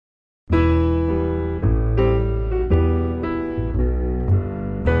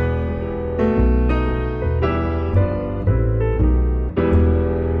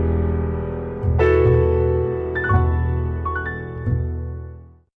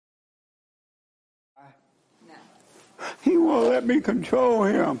He won't let me control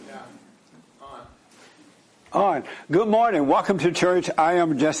him. On. Good morning. Welcome to church. I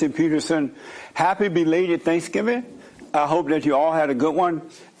am Jesse Peterson. Happy belated Thanksgiving. I hope that you all had a good one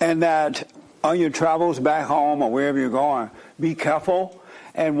and that on your travels back home or wherever you're going, be careful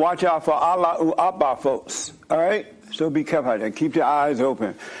and watch out for Allah Akbar folks. All right? So be careful out there. Keep your eyes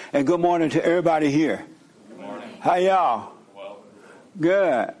open. And good morning to everybody here. Good morning. How y'all? Well.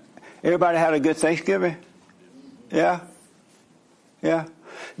 Good. Everybody had a good Thanksgiving? Yeah? Yeah?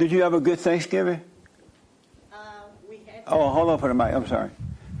 Did you have a good Thanksgiving? Oh, hold on for the mic. I'm sorry.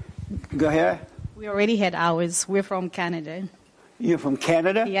 Go ahead. We already had ours. We're from Canada. You're from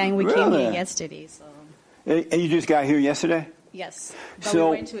Canada? Yeah, and we came here yesterday. So. And you just got here yesterday? Yes. But we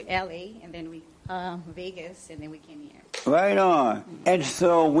went to L.A. and then we Vegas, and then we came here. Right on. Mm-hmm. And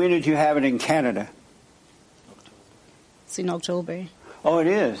so when did you have it in Canada? It's in October. Oh, it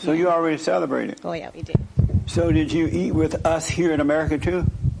is? So you already celebrated? Oh, yeah, we did. So did you eat with us here in America, too?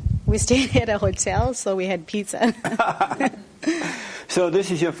 We stayed at a hotel, so we had pizza. So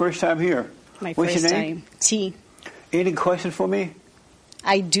this is your first time here? My What's first your name? time. T. Any questions for me?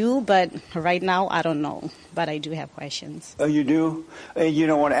 I do, but right now I don't know. But I do have questions. Oh, you do? And you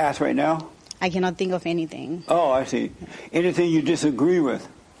don't want to ask right now? I cannot think of anything. Oh, I see. Anything you disagree with?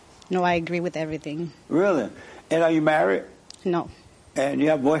 No, I agree with everything. Really? And are you married? No. And you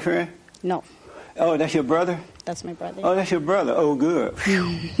have a boyfriend? No. Oh, that's your brother? That's my brother. Oh, that's your brother. Oh, good.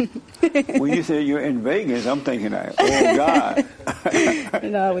 When you said you're in Vegas, I'm thinking, oh, God.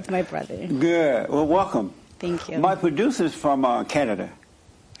 No, with my brother. Good. Well, welcome. Thank you. My producer's from Canada.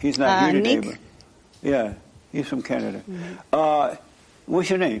 He's not here today. Nick? But yeah, he's from Canada. Mm-hmm. What's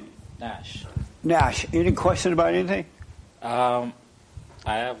your name? Nash. Nash. Any questions about anything? I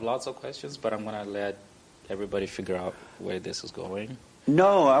have lots of questions, but I'm going to let everybody figure out where this is going.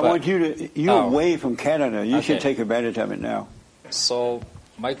 No, I want you to, you're away from Canada. You should take advantage of it now. So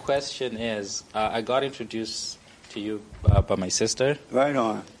my question is, I got introduced to you by my sister. Right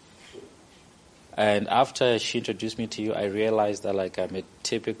on. And after she introduced me to you, I realized that like I'm a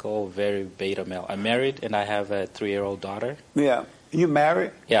typical, very beta male. I'm married and I have a 3-year-old daughter. Yeah. You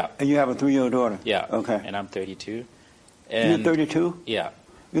married? Yeah. And you have a 3-year-old daughter? Yeah. Okay. And I'm 32. And you're 32? Yeah.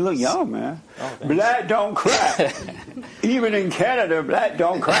 You look young, man. Oh, black don't crack. Even in Canada, black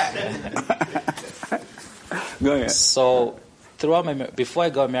don't crack. Go ahead. So, before I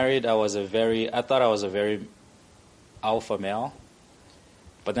got married, I thought I was a very alpha male.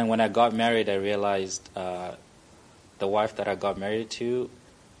 But then when I got married, I realized the wife that I got married to,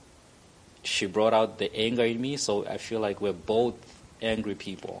 she brought out the anger in me. So I feel like we're both angry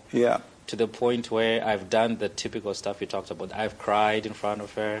people. Yeah. To the point where I've done the typical stuff you talked about. I've cried in front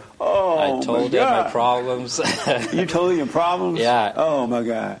of her. Oh, I told her my problems. You told her your problems? Yeah. Oh, my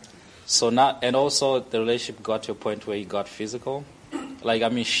God. So and also the relationship got to a point where it got physical. Like, I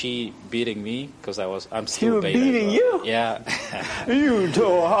mean, she beating me because I'm still beta. She was beating you? Yeah. You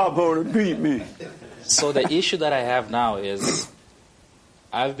told Harpo to beat me. So the issue that I have now is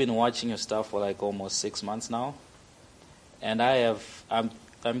I've been watching your stuff for like almost 6 months now. And I'm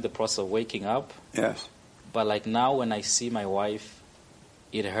in the process of waking up. Yes. But like now when I see my wife,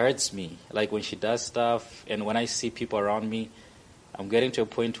 it hurts me. Like when she does stuff and when I see people around me, I'm getting to a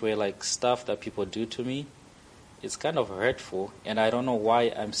point where like stuff that people do to me, it's kind of hurtful. And I don't know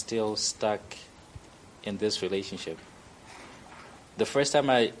why I'm still stuck in this relationship. The first time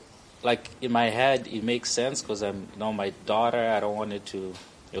in my head, it makes sense because I'm, my daughter, I don't want her to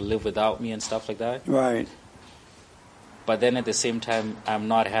live without me and stuff like that. Right. But then at the same time, I'm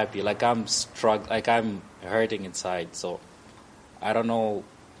not happy. Like I'm I'm hurting inside. So I don't know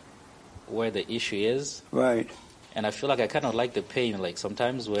where the issue is. Right. And I feel like I kind of like the pain. Like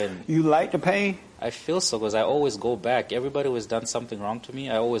sometimes when... You like the pain? I feel so because I always go back. Everybody who has done something wrong to me,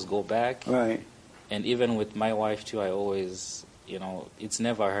 I always go back. Right. And even with my wife too, I always, it's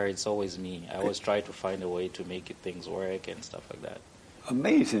never her. It's always me. I always try to find a way to make things work and stuff like that.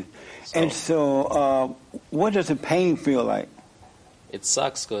 Amazing. And so what does the pain feel like? It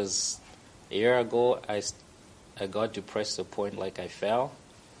sucks because a year ago I got depressed to the point like I fell.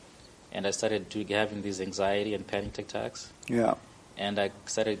 And I started having these anxiety and panic attacks. Yeah. And I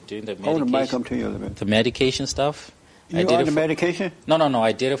started doing the medication. Hold the mic up to you a little bit. The medication stuff. You on the medication? No.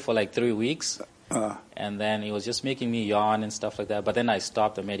 I did it for like 3 weeks. And then it was just making me yawn and stuff like that. But then I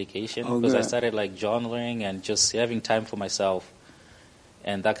stopped the medication because I started like journaling and just having time for myself.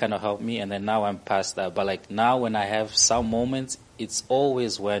 And that kind of helped me. And then now I'm past that. But like now when I have some moments, it's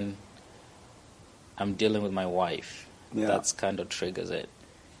always when I'm dealing with my wife. Yeah. That's kind of triggers it.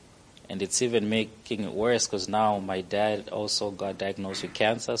 And it's even making it worse because now my dad also got diagnosed with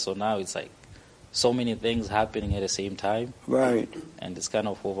cancer. So now it's like so many things happening at the same time. Right. And it's kind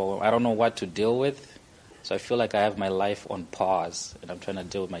of overwhelming. I don't know what to deal with. So I feel like I have my life on pause. And I'm trying to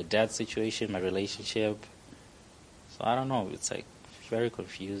deal with my dad's situation, my relationship. So I don't know. It's like very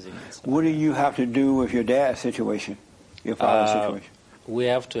confusing. What do you have to do with your dad's situation? Your father's situation? We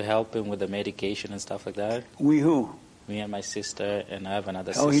have to help him with the medication and stuff like that. We who? Me and my sister, and I have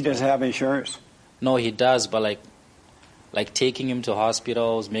another sister. Oh, he doesn't have insurance? No, he does, but like taking him to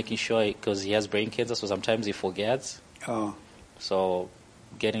hospitals, making sure, because he has brain cancer, so sometimes he forgets. Oh. So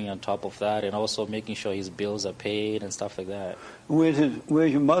getting on top of that, and also making sure his bills are paid and stuff like that. Where's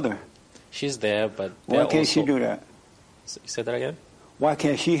your mother? She's there, but why can't she do that? Say that again? Why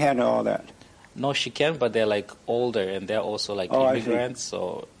can't she handle all that? No, she can, but they're like older, and they're also like immigrants,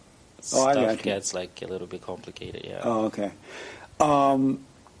 so stuff gets like a little bit complicated. Yeah. Oh, okay.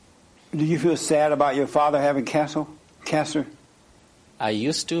 Do you feel sad about your father having cancer? I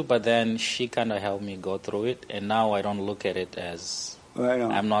used to, but then she kind of helped me go through it, and now I don't look at it as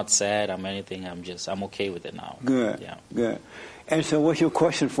I'm not sad, I'm anything. I'm okay with it now. Good. Yeah. Good. And so, what's your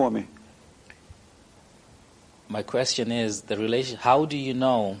question for me? My question is the relation. How do you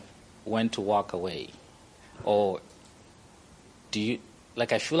know when to walk away, or do you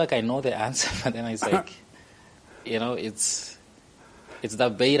like? I feel like I know the answer, but then it's like, it's the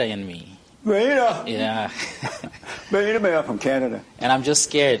beta in me. Beta? Yeah. Beta from Canada. And I'm just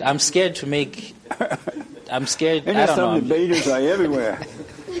scared. I'm scared to make... I'm scared... And I don't some know. of the betas are everywhere.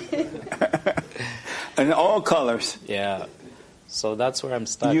 And all colors. Yeah. So that's where I'm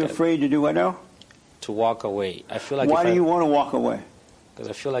stuck. You're afraid to do what now? To walk away. I feel like... Why do you want to walk away? Because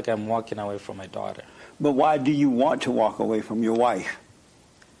I feel like I'm walking away from my daughter. But why do you want to walk away from your wife?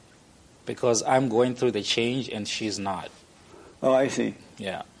 Because I'm going through the change and she's not. Oh, I see.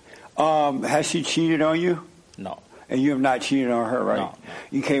 Yeah. Has she cheated on you? No. And you have not cheated on her, right? No.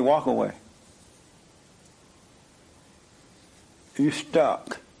 You can't walk away. You're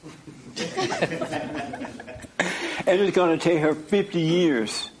stuck. And it's going to take her 50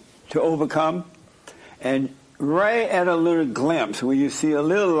 years to overcome. And right at a little glimpse, when you see a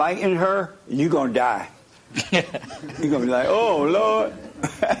little light in her, you're going to die. You're going to be like, oh, Lord.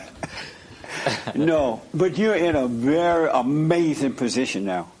 No, but you're in a very amazing position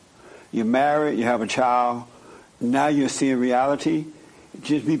now. You're married, you have a child. Now you're seeing reality.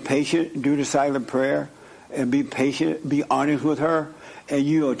 Just be patient, do the silent prayer, and be patient, be honest with her, and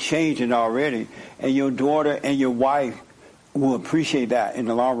you are changing already. And your daughter and your wife will appreciate that in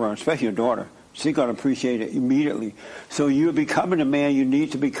the long run, especially your daughter. She's going to appreciate it immediately. So you're becoming the man you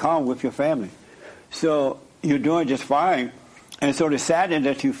need to become with your family. So you're doing just fine. And so the sadness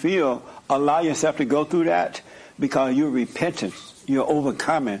that you feel, allow yourself to go through that because you're repentant, you're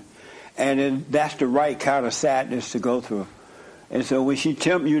overcoming. And then that's the right kind of sadness to go through. And so when she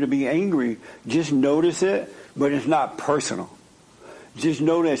tempts you to be angry, just notice it, but it's not personal. Just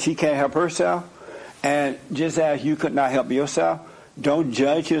know that she can't help herself. And just as you could not help yourself, don't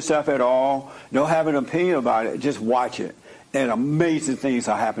judge yourself at all. Don't have an opinion about it. Just watch it. And amazing things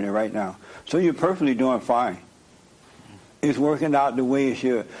are happening right now. So you're perfectly doing fine. It's working out the way it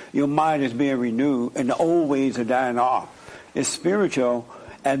should. Your mind is being renewed, and the old ways are dying off. It's spiritual,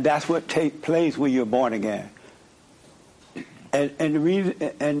 and that's what takes place when you're born again. And the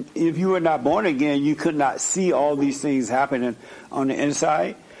reason, and if you were not born again, you could not see all these things happening on the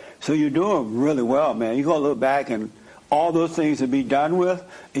inside. So you're doing really well, man. You're going to look back and all those things will be done with,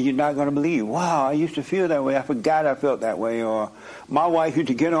 and you're not going to believe, wow, I used to feel that way. I forgot I felt that way. Or my wife used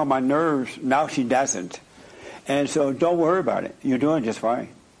to get on my nerves. Now she doesn't. And so don't worry about it. You're doing just fine.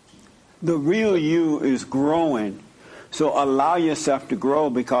 The real you is growing. So allow yourself to grow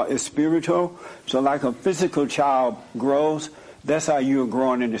because it's spiritual. So like a physical child grows, that's how you're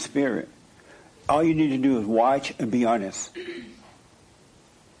growing in the spirit. All you need to do is watch and be honest.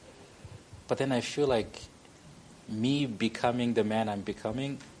 But then I feel like me becoming the man I'm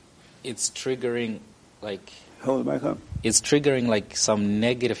becoming, it's triggering like... Hold it back up. It's triggering like some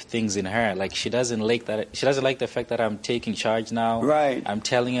negative things in her. Like she doesn't like that. She doesn't like the fact that I'm taking charge now. Right. I'm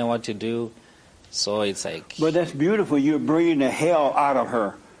telling her what to do. So it's like... But that's beautiful. You're bringing the hell out of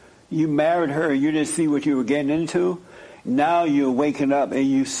her. You married her. You didn't see what you were getting into. Now you're waking up and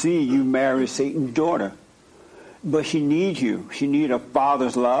you see you married Satan's daughter. But she needs you. She needs a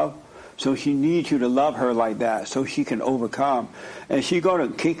father's love. So she needs you to love her like that so she can overcome. And she's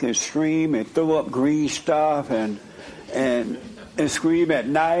going to kick and scream and throw up green stuff and scream at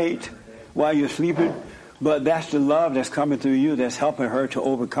night while you're sleeping. But that's the love that's coming through you that's helping her to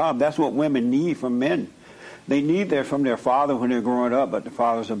overcome. That's what women need from men. They need that from their father when they're growing up, but the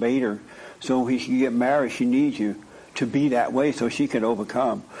father's a baiter. So when she get married, she needs you. to be that way so she can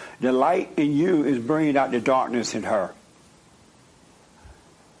overcome. The light in you is bringing out the darkness in her.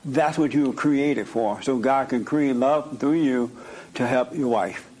 That's what you were created for, so God can create love through you to help your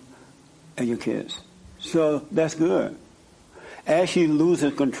wife and your kids. So that's good. As she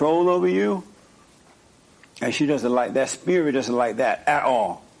loses control over you, and she doesn't like that, spirit doesn't like that at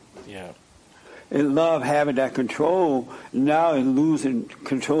all. Yeah. It love having that control. Now it's losing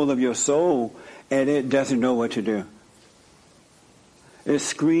control of your soul, and it doesn't know what to do. It's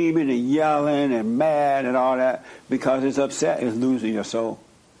screaming and yelling and mad and all that because it's upset. It's losing your soul.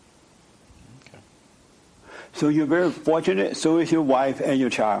 Okay. So you're very fortunate. So is your wife and your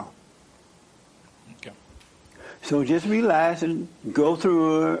child. Okay. So just relax and go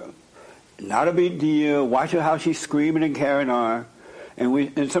through it. Not a big deal. Watch her how she's screaming and carrying on.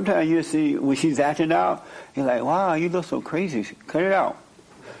 And sometimes you see when she's acting out, you're like, wow, you look so crazy. Cut it out.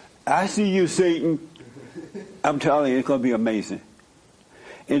 I see you, Satan. I'm telling you, it's going to be amazing.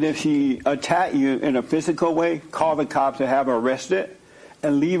 And if she attack you in a physical way, call the cops and have her arrested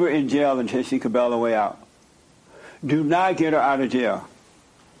and leave her in jail until she can bail her way out. Do not get her out of jail.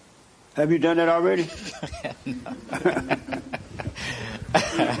 Have you done that already?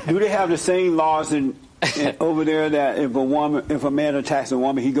 Do they have the same laws over there that if a man attacks a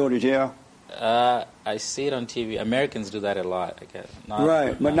woman, he go to jail? I see it on TV. Americans do that a lot, I guess.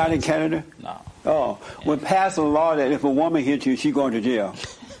 But not in Canada? No. Oh, yeah. Well, pass a law that if a woman hits you, she going to jail.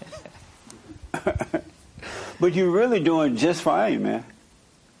 But you're really doing just fine, man.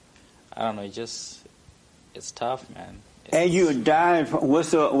 I don't know. It's tough, man. And you're dying.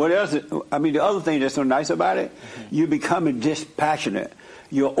 What else? I mean, the other thing that's so nice about it, you're becoming dispassionate.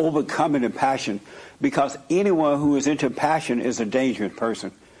 You're overcoming the passion, because anyone who is into passion is a dangerous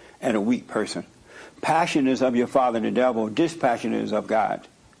person and a weak person. Passion is of your father, the devil. Dispassion is of God.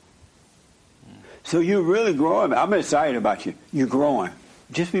 So you're really growing. I'm excited about you. You're growing.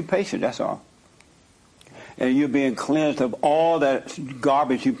 Just be patient, that's all. And you're being cleansed of all that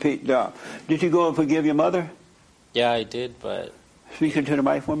garbage you picked up. Did you go and forgive your mother? Yeah, I did, but... Speak into the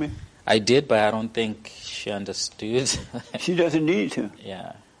mic for me. I did, but I don't think she understood. She doesn't need to.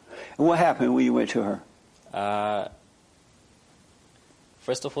 Yeah. And what happened when you went to her?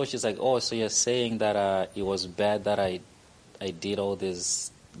 First of all, she's like, oh, so you're saying that it was bad that I did all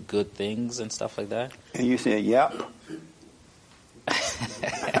these good things and stuff like that? And you said, yep.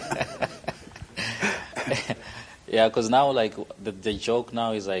 Yeah, because now, like, the joke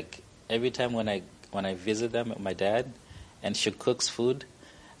now is, like, every time when I visit them, my dad, and she cooks food,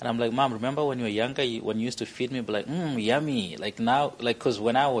 and I'm like, Mom, remember when you were younger, when you used to feed me, be like, yummy. Like now, like, because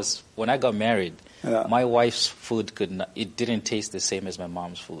when I got married, my wife's food it didn't taste the same as my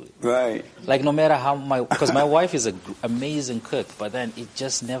mom's food. Right. Like no matter how because my wife is an amazing cook, but then it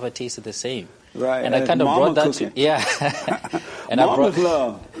just never tasted the same. Right. And I kind of brought that cooking. And Mama's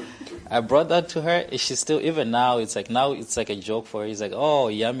love. I brought that to her. She's still, even now, it's like a joke for her. It's like, oh,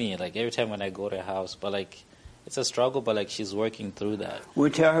 yummy. Like every time when I go to her house, but like, it's a struggle, but like she's working through that.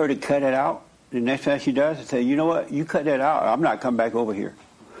 We'll tell her to cut it out. The next time she does, say, you know what? You cut that out. I'm not coming back over here.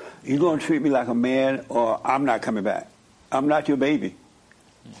 You're going to treat me like a man, or I'm not coming back. I'm not your baby.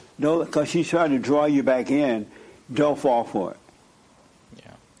 No, because she's trying to draw you back in. Don't fall for it.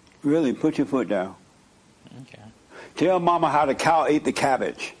 Yeah. Really, put your foot down. Okay. Tell Mama how the cow ate the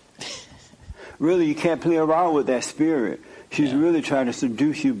cabbage. Really, you can't play around with that spirit. She's really trying to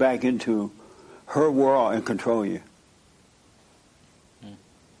seduce you back into her world and control you.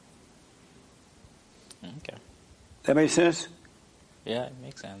 Okay. That makes sense? Yeah, it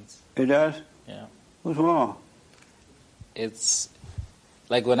makes sense. It does? Yeah. What's wrong? It's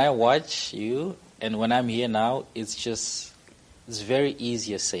like when I watch you and when I'm here now, it's very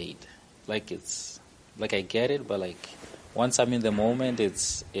easy to say it. Like it's like I get it, but like once I'm in the moment,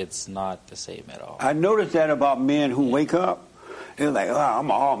 it's not the same at all. I noticed that about men who wake up. They're like, oh,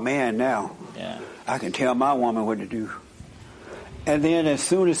 I'm all man now. Yeah. I can tell my woman what to do. And then as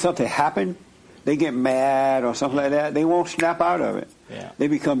soon as something happens, they get mad or something like that. They won't snap out of it. Yeah. They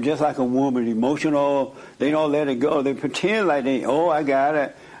become just like a woman, emotional. They don't let it go. They pretend like I got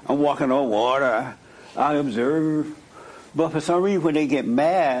it. I'm walking on water. I observe. But for some reason, when they get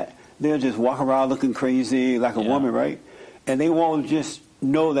mad, they'll just walk around looking crazy like a woman, right? And they won't just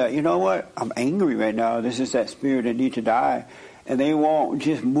know that, you know what, I'm angry right now. This is that spirit that needs to die. And they won't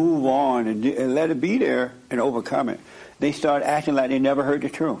just move on and let it be there and overcome it. They start acting like they never heard the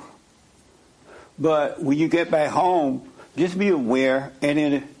truth. But when you get back home, just be aware and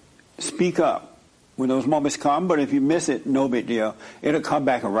then speak up when those moments come. But if you miss it, no big deal. It'll come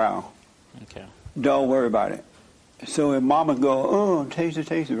back around. Okay. Don't worry about it. So if mama go, oh, taste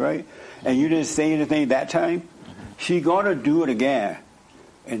it, right? And you didn't say anything that time, She's going to do it again.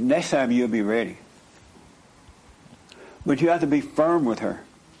 And next time you'll be ready. But you have to be firm with her.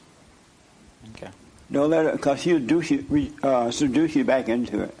 Okay. Don't let her, because she'll seduce you back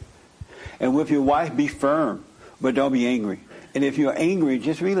into it. And with your wife, be firm, but don't be angry. And if you're angry,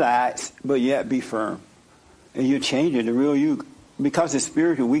 just relax, but yet be firm. And you're changing the real you. Because it's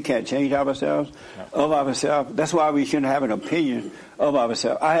spiritual, we can't change ourselves, of ourselves. That's why we shouldn't have an opinion of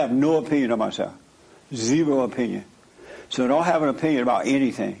ourselves. I have no opinion of myself. Zero opinion. So don't have an opinion about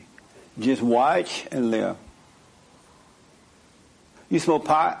anything. Just watch and live. You smoke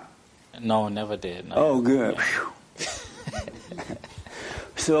pot? No, never did. No. Oh, good. Yeah.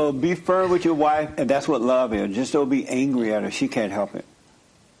 So be firm with your wife, and that's what love is. Just don't be angry at her. She can't help it.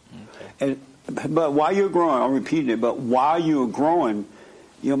 Okay. But while you're growing, I'm repeating it, but while you're growing,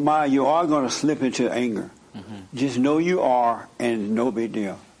 your mind, you are going to slip into anger. Mm-hmm. Just know you are, and no big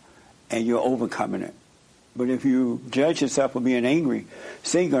deal. And you're overcoming it. But if you judge yourself for being angry,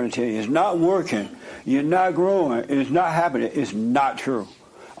 Satan's going to tell you, it's not working, you're not growing, it's not happening. It's not true.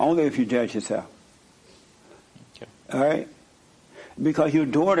 Only if you judge yourself. Okay. All right? Because your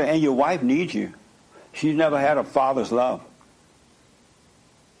daughter and your wife need you. She's never had a father's love.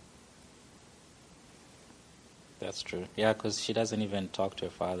 That's true. Yeah, because she doesn't even talk to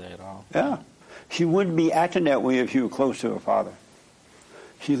her father at all. Yeah. She wouldn't be acting that way if she were close to her father.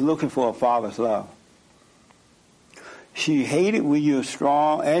 She's looking for a father's love. She hated when you're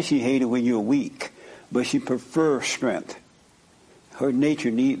strong, and she hated when you're weak. But she prefers strength. Her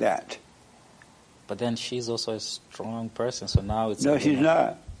nature needs that. But then she's also a strong person, so now it's... No, she's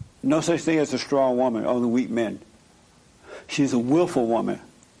not. No such thing as a strong woman, only weak men. She's a willful woman.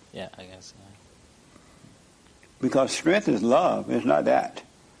 Yeah, I guess. Yeah. Because strength is love. It's not that.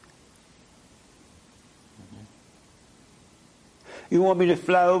 Mm-hmm. You want me to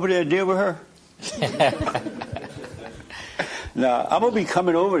fly over there and deal with her? No, I'm going to be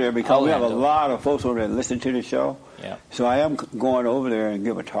coming over there because we have a lot of folks over there that listen to the show. Yeah. So I am going over there and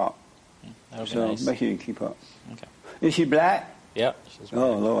give a talk. So nice. Make sure you keep up. Okay. Is she black? Yeah. She's black.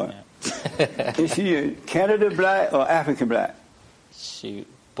 Oh, Lord. Yeah. Is she Canada black or African black? She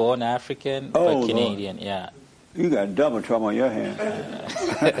born African, Oh, but Canadian, Lord. yeah. You got double trouble on your hands.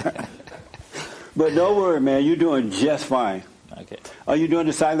 But don't worry, man. You're doing just fine. Okay. Are you doing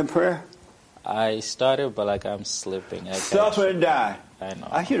the silent prayer? I started, but I'm slipping. Suffer and die. I know.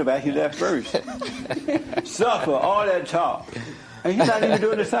 I should have asked you that first. Suffer, all that talk. And you're not even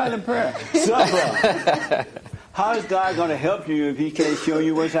doing the silent prayer. Suffer. How is God going to help you if he can't show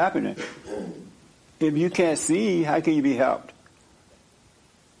you what's happening? If you can't see, how can you be helped?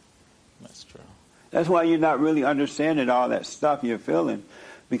 That's true. That's why you're not really understanding all that stuff you're feeling,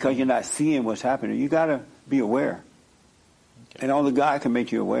 because you're not seeing what's happening. You got to be aware. Okay. And only God can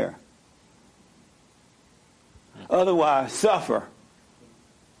make you aware. Otherwise, suffer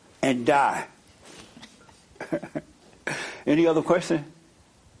and die. Any other question?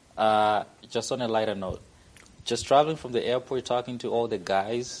 Just on a lighter note, just traveling from the airport, talking to all the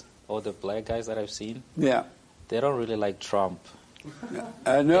guys, all the black guys that I've seen. Yeah. They don't really like Trump.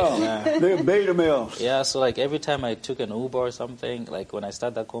 I know. Yeah. They're beta males. Yeah, so every time I took an Uber or something, when I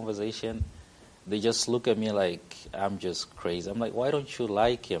start that conversation, they just look at me like I'm just crazy. I'm like, why don't you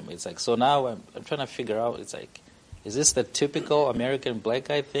like him? It's so now I'm trying to figure out, is this the typical American black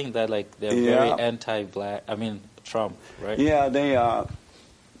guy thing that they're very anti-black, Trump, right? Yeah, they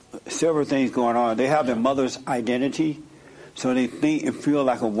several things going on. They have their mother's identity, so they think and feel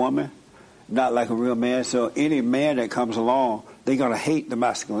like a woman, not like a real man. So any man that comes along, they're going to hate the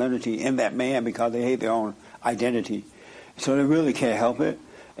masculinity in that man because they hate their own identity. So they really can't help it.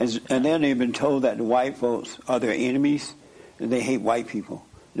 And then they've been told that the white folks are their enemies, and they hate white people.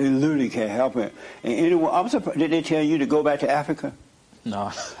 They literally can't help it. And anyone, I'm surprised, did they tell you to go back to Africa?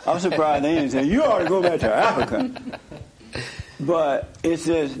 No. I'm surprised they didn't say, you ought to go back to Africa. But it's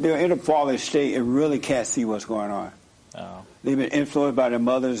just, they're in a fallen state and really can't see what's going on. Oh. They've been influenced by their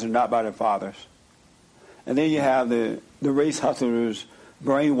mothers and not by their fathers. And then you have the race hustlers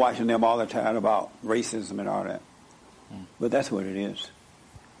brainwashing them all the time about racism and all that. But that's what it is.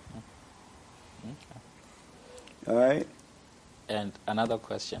 Okay. All right? And another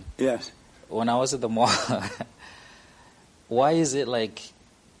question. Yes. When I was at the mall, why is it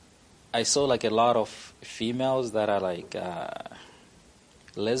I saw a lot of females that are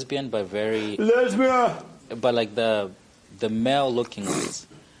lesbian but very... Lesbian! But the male-looking ones.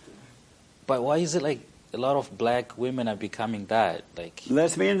 But why is it a lot of black women are becoming that?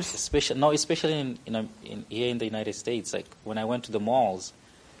 Lesbians? Especially in here in the United States. When I went to the malls,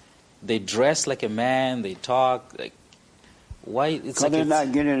 they dress like a man, they talk, why? It's because they're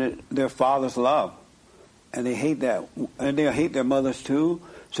not getting their father's love. and they hate that, and they'll hate their mothers too.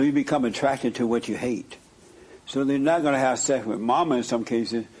 So you become attracted to what you hate. So they're not going to have sex with mama in some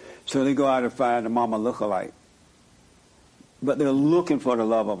cases. So they go out and find a mama lookalike. But they're looking for the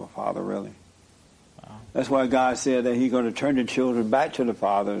love of a father, really. Wow. That's why God said that He's going to turn the children back to the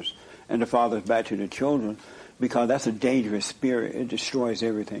fathers and the fathers back to the children, because that's a dangerous spirit. It destroys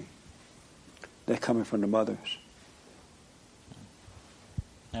everything that's coming from the mothers.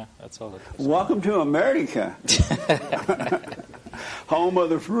 Yeah, that's all it is. Welcome to America. Home of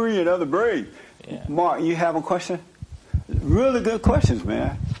the free and of the brave. Yeah. Mark, you have a question? Really good questions,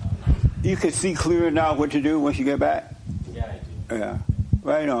 man. You can see clearer now what to do once you get back? Yeah, I do. Yeah.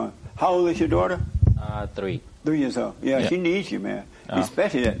 Right on. How old is your daughter? 3. 3 years old. Yeah, she needs you, man. Oh.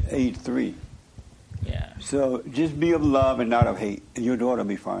 Especially at age 3. Yeah. So just be of love and not of hate, and your daughter will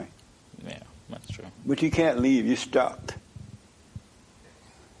be fine. Yeah, that's true. But you can't leave. You're stuck.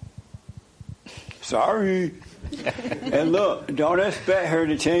 Sorry. And look, don't expect her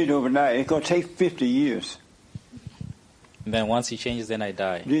to change overnight. It's going to take 50 years. And then once he changes, then I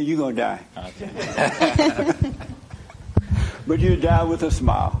die. Then you're going to die. Okay. But you die with a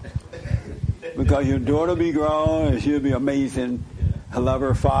smile. Because your daughter will be grown and she'll be amazing. He'll love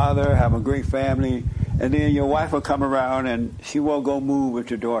her father, have a great family. And then your wife will come around and she won't go move with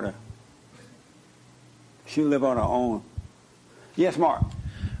your daughter. She'll live on her own. Yes, Mark?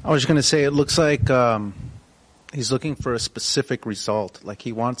 I was going to say, it looks like he's looking for a specific result. Like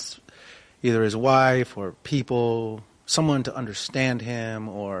he wants either his wife or people, someone to understand him,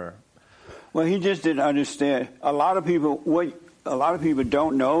 or... Well, he just didn't understand. What a lot of people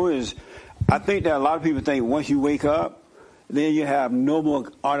don't know is, I think that a lot of people think once you wake up, then you have no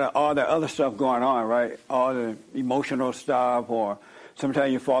more, all the other stuff going on, right? All the emotional stuff, or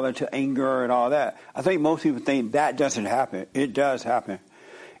sometimes you fall into anger and all that. I think most people think that doesn't happen. It does happen.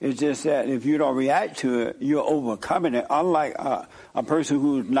 It's just that if you don't react to it, you're overcoming it. Unlike a person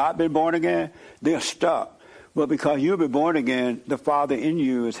who's not been born again, they're stuck. But because you've been born again, the Father in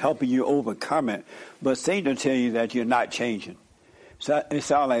you is helping you overcome it. But Satan will tell you that you're not changing. So it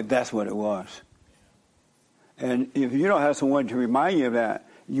sounds like that's what it was. And if you don't have someone to remind you of that,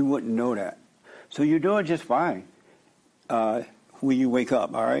 you wouldn't know that. So you're doing just fine when you wake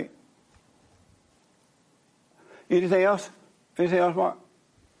up, all right? Anything else? Anything else, Mark?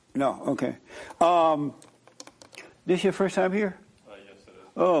 No, okay. This your first time here? Yes, it is.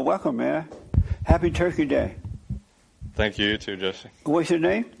 Oh, welcome, man. Happy Turkey Day. Thank you, too, Jesse. What's your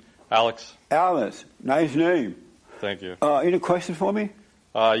name? Alex. Alice. Nice name. Thank you. Any questions for me?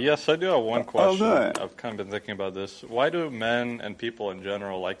 Yes, I do have one question. Oh, good. I've kind of been thinking about this. Why do men and people in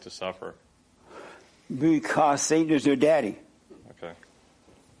general like to suffer? Because Satan is their daddy. Okay.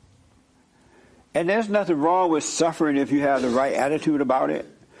 And there's nothing wrong with suffering if you have the right attitude about it.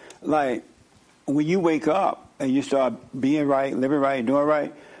 Like, when you wake up and you start being right, living right, doing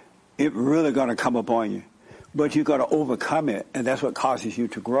right, it's really going to come upon you. But you got to overcome it, and that's what causes you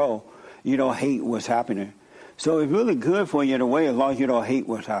to grow. You don't hate what's happening. So it's really good for you in a way as long as you don't hate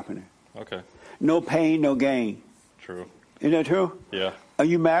what's happening. Okay. No pain, no gain. True. Isn't that true? Yeah. Are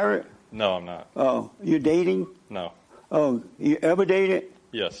you married? No, I'm not. Oh, you're dating? No. Oh, you ever dated?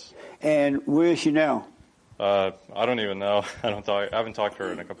 Yes. And where is she now? I don't even know. I haven't talked to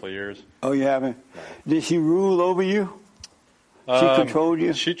her in a couple of years. Oh, you haven't? No. Did she rule over you? She controlled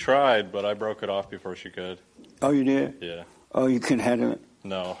you? She tried, but I broke it off before she could. Oh, you did? Yeah. Oh, you couldn't handle it?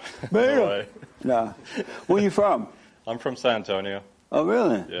 No. No way. No. Where you from? I'm from San Antonio. Oh,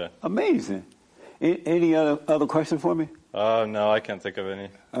 really? Yeah. Amazing. Any other question for me? No, I can't think of any.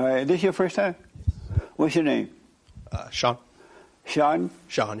 All right. This your first time? What's your name? Sean. Sean?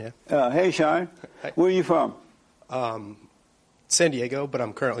 Sean, yeah. Hey, Sean. Hi. Where are you from? San Diego, but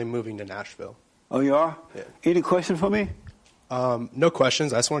I'm currently moving to Nashville. Oh, you are? Yeah. Any question for me? No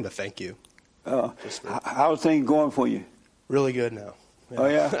questions. I just wanted to thank you. How's things going for you? Really good now. Yeah. Oh,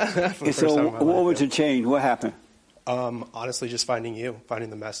 yeah? For the So first time in my what life, was the change? What happened? Honestly, just finding you,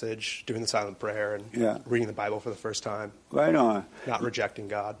 finding the message, doing the silent prayer, and reading the Bible for the first time. Right on. Not rejecting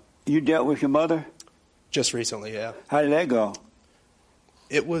God. You dealt with your mother? Just recently, yeah. How did that go?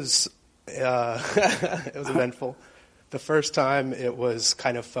 It was it was eventful. The first time, it was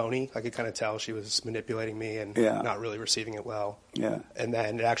kind of phony. I could kind of tell she was manipulating me and not really receiving it well. Yeah. And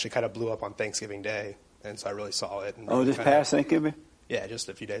then it actually kind of blew up on Thanksgiving Day, and so I really saw it. And Oh, this past Thanksgiving? Yeah, just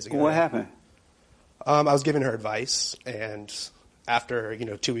a few days ago. What happened? I was giving her advice, and after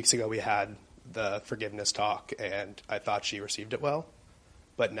 2 weeks ago we had the forgiveness talk, and I thought she received it well,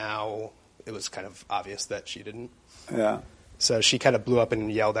 but now it was kind of obvious that she didn't. Yeah. So she kind of blew up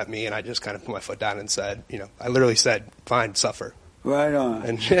and yelled at me, and I just kind of put my foot down and said, I literally said, fine, suffer. Right on.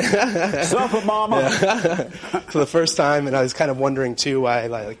 And Suffer, mama. for the first time, and I was kind of wondering too why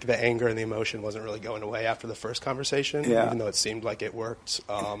like the anger and the emotion wasn't really going away after the first conversation, Yeah. even though it seemed like it worked.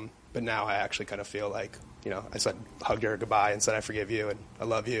 But now I actually kind of feel like, I hugged her goodbye and said I forgive you and I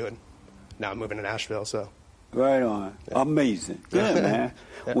love you, and now I'm moving to Nashville. So Right on. Yeah. Amazing. Good, man.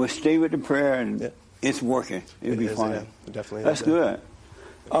 Yeah. Well, stay with the prayer, and Yeah. it's working. It'll be is, fine. yeah, it definitely That's is, good.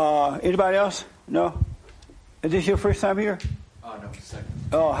 Anybody else? No? Is this your first time here? Oh, no, second.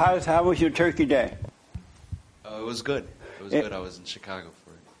 Oh, how was your turkey day? It was good. It was Eh. good. I was in Chicago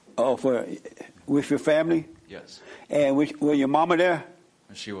for it. Oh, with your family? Yes. And were your mama there?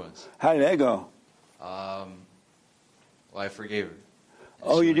 She was. How did that go? Well, I forgave her. And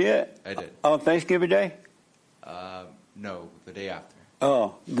Oh, she you went- did? I did. On Thanksgiving Day? No, the day after.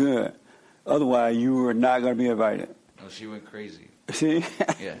 Oh, good. Otherwise, you were not going to be invited. No, she went crazy. See?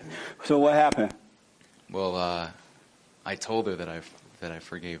 Yeah. So what happened? Well, I told her that I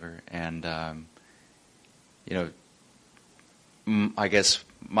forgave her, and I guess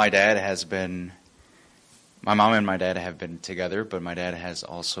my mom and my dad have been together, but my dad has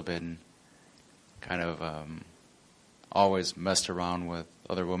also been kind of always messed around with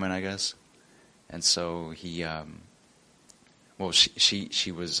other women, I guess, and so he,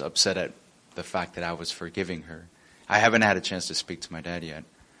 she was upset at the fact that I was forgiving her. I haven't had a chance to speak to my dad yet,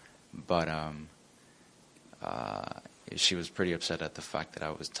 but she was pretty upset at the fact that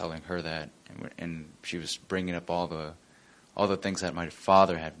I was telling her that, and she was bringing up all the things that my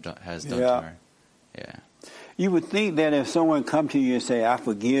father has done Yeah. to her. Yeah. You would think that if someone come to you and say, I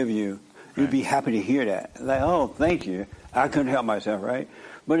forgive you, you'd Right. be happy to hear that. Like, oh, thank you. I couldn't help myself, right?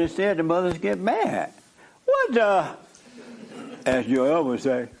 But instead, the mothers get mad. What the? As Joel would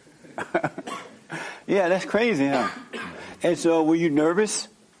say. Yeah, that's crazy, huh? And so, were you nervous?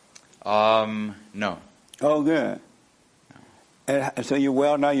 No. Oh, good. And so you're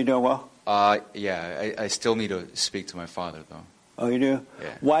well now? You're doing well? Yeah, I still need to speak to my father, though. Oh, you do? Yeah.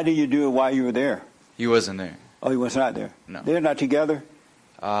 Why did you do it while you were there? He wasn't there. Oh, he was not there? No. They're not together?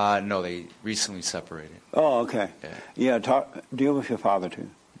 No, they recently separated. Oh, okay. Yeah. Yeah, deal with your father, too.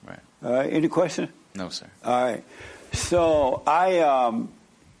 Right. All right, any questions? No, sir. All right. So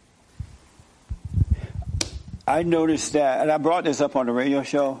I noticed that, and I brought this up on the radio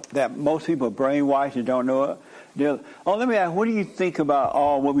show, that most people are brainwashed and don't know it. Let me ask, what do you think about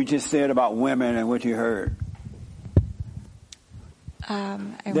all what we just said about women and what you heard?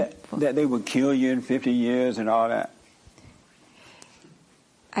 That they would kill you in 50 years and all that.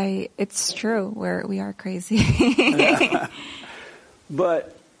 It's true. We are crazy.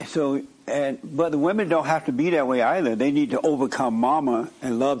 But the women don't have to be that way either. They need to overcome mama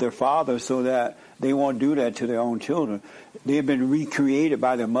and love their father so that they won't do that to their own children. They have been recreated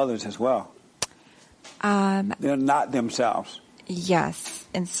by their mothers as well. They're not themselves. Yes.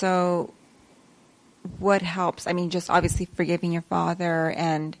 And so what helps? I mean, just obviously forgiving your father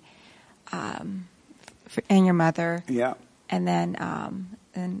and your mother. Yeah. And then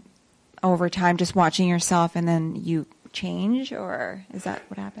and over time just watching yourself, and then you change, or is that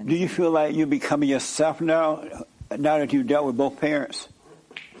what happens? Do you feel like you're becoming yourself now that you've dealt with both parents?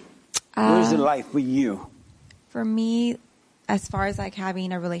 What is it like for you? For me, as far as like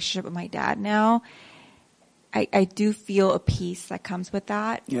having a relationship with my dad now, I do feel a peace that comes with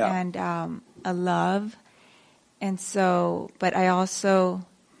that. Yeah. And a love. And so, but I also,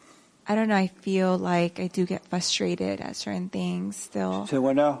 I don't know, I feel like I do get frustrated at certain things still. Say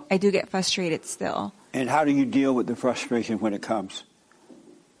what now? I do get frustrated still. And how do you deal with the frustration when it comes?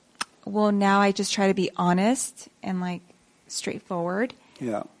 Well, now I just try to be honest and like straightforward.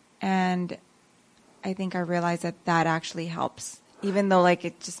 Yeah. And I think I realize that actually helps, even though like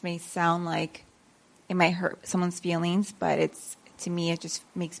it just may sound like it might hurt someone's feelings, but to me, it just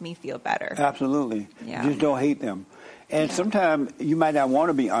makes me feel better. Absolutely. Yeah. Just don't hate them. And sometimes you might not want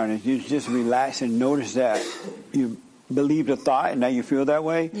to be honest. You just relax and notice that you believe the thought and now you feel that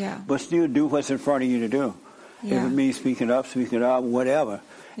way. Yeah. But still do what's in front of you to do. Yeah. If it means speaking up, whatever.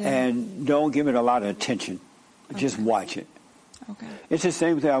 Yeah. And don't give it a lot of attention. Just watch it. Okay. It's the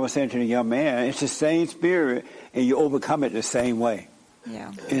same thing I was saying to the young man. It's the same spirit, and you overcome it the same way.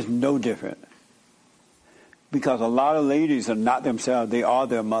 Yeah. It's no different. Because a lot of ladies are not themselves. They are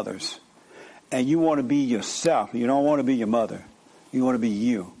their mothers. And you want to be yourself. You don't want to be your mother. You want to be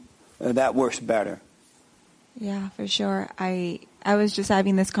you. And that works better. Yeah, for sure. I was just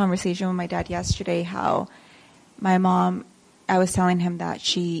having this conversation with my dad yesterday, how my mom, I was telling him that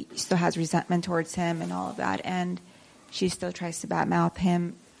she still has resentment towards him and all of that, and she still tries to badmouth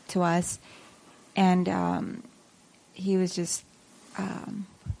him to us. And he was just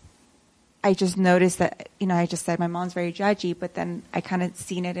I just noticed that, I just said my mom's very judgy, but then I kind of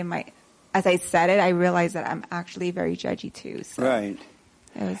seen it as I said it, I realized that I'm actually very judgy too. So Right.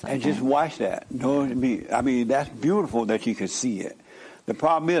 it was like And just watch that. No, I mean, that's beautiful that you can see it. The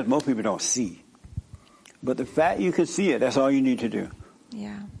problem is most people don't see. But the fact you can see it, that's all you need to do.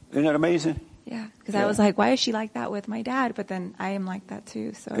 yeah. Isn't that amazing? Yeah. Because Yeah. I was like, why is she like that with my dad? But then I am like that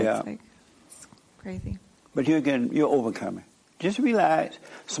too. So Yeah. it's like, it's crazy. But you're overcoming. Just relax.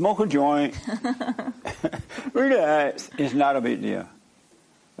 Smoke a joint. Relax. It's not a big deal.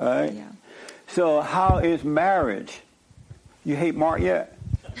 All right? Yeah. So how is marriage? You hate Mark yet?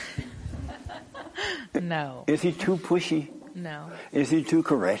 No, Is he too pushy? no, Is he too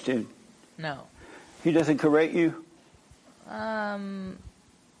corrective? no. He doesn't correct you?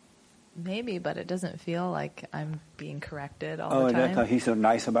 Maybe, but it doesn't feel like I'm being corrected all Oh, the that's time. because he's so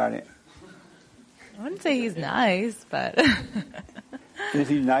nice about it. I wouldn't say he's nice, but Is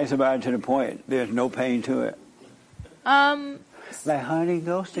he nice about it to the point there's no pain to it? Like, honey,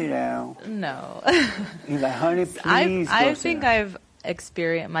 go sit down. no. He's like, honey, please go I sit think down. I've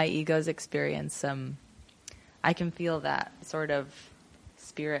experienced my ego's experienced some. I can feel that sort of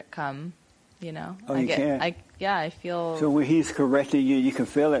spirit come. Oh, you can? I feel So when he's correcting you, you can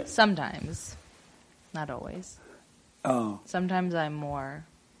feel it? sometimes, not always. Oh, Sometimes I'm more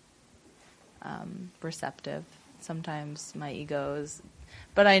receptive. Sometimes my ego's,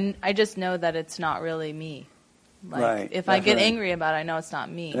 but I just know that it's not really me. Like Right, if I that's get right. angry about it, I know it's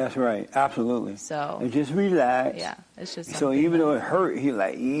not me. that's right. Absolutely. So And just relax. yeah, it's just So something even that- though it hurt, he's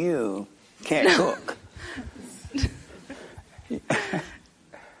like, you can't cook.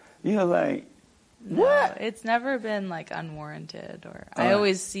 You're like, No, what? it's never been like unwarranted, or I Alright.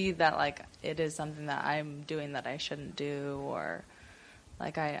 always see that like it is something that I'm doing that I shouldn't do, or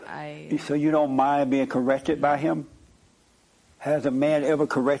like I So you don't mind being corrected by him? Has a man ever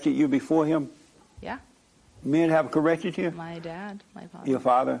corrected you before him? yeah, Men have corrected you? my dad, my father, Your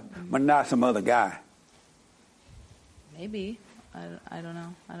father? But not some other guy. maybe I don't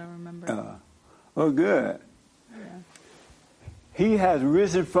know, I don't remember. Oh, good. Yeah. He has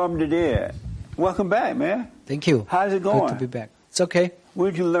risen from the dead. Welcome back, man. Thank you. How's it going? Good to be back. It's okay. What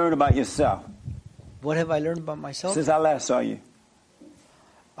did you learn about yourself What have I learned about myself? since I last saw you?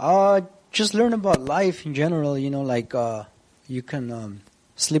 Just learn about life in general. Like you can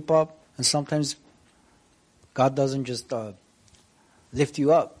slip up, and sometimes God doesn't just lift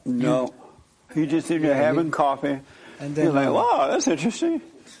you up. No. He just sitting there Yeah, having coffee. And You're then like, wow, that's interesting.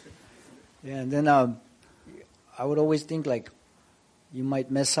 Yeah, and then I would always think like you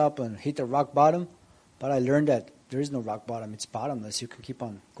might mess up and hit the rock bottom, but I learned that there is no rock bottom. It's bottomless. You can keep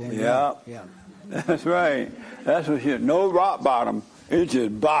on going. Yeah. down. Yeah. That's right. That's what you. No rock bottom. It's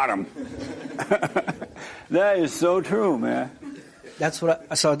just bottom. That is so true, man. That's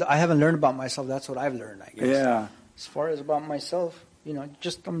what. So I haven't learned about myself. That's what I've learned, I guess. Yeah. As far as about myself,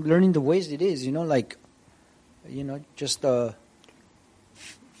 just I'm learning the ways it is. Just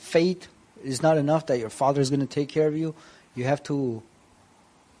faith is not enough that your father is going to take care of you. You have to.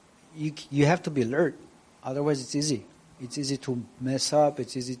 You have to be alert. Otherwise, it's easy. It's easy to mess up.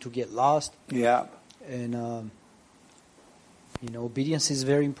 It's easy to get lost. Yeah. And obedience is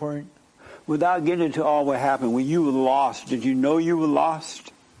very important. Without getting into all what happened, when you were lost, did you know you were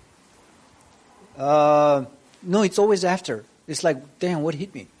lost? No, it's always after. It's like, damn, what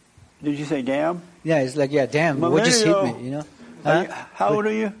hit me? Did you say damn? Yeah, it's like, yeah, damn, what just hit me? Millennial. Huh? How old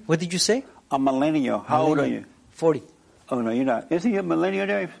are you? What did you say? A millennial. How old are you? 40. Oh, no, you're not. Is he a millennial,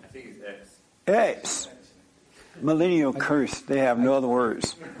 Dave? I think he's X. X. Millennial curse. They have no other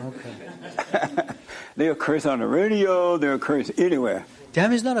words. Okay. They'll curse on the radio. They'll curse anywhere.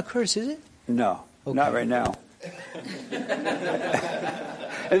 Damn is not a curse, is it? No, Okay. not right now.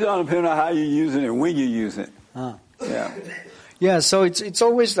 It's all depending on how you use it and when you use it. Yeah. Yeah, so it's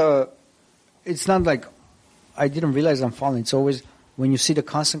always it's not like I didn't realize I'm falling. It's always when you see the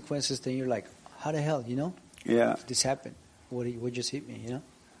consequences, then you're like, how the hell, Yeah. this happened? What just hit me,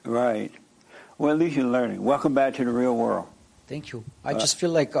 Right. Well, at least you're learning. Welcome back to the real world. Thank you. I just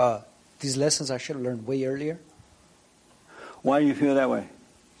feel like these lessons I should have learned way earlier. Why do you feel that way?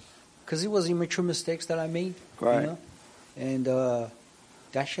 Because it was immature mistakes that I made. Right. And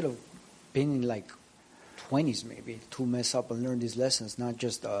that should have been in like 20s maybe to mess up and learn these lessons, not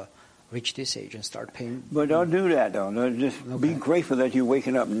just reach this age and start paying. But don't do that, though. No, just be grateful that you're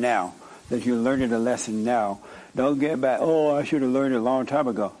waking up now, that you're learning the lesson now. Don't get back, oh, I should have learned it a long time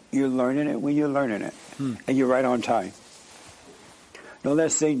ago. You're learning it when you're learning it. And you're right on time. Don't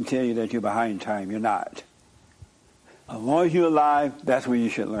let Satan tell you that you're behind time. You're not. As long as you're alive, that's when you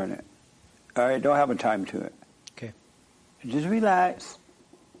should learn it. All right? Don't have a time to it. Okay. Just relax.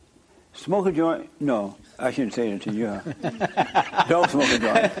 Smoke a joint? No, I shouldn't say it to you. Don't smoke a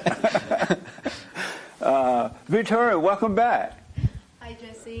joint. Victoria, welcome back. Hi,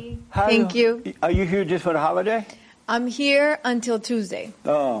 Jesse. Thank you. Are you here just for the holiday? I'm here until Tuesday.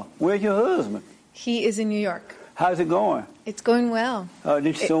 Oh, where's your husband? He is in New York. How's it going? It's going well.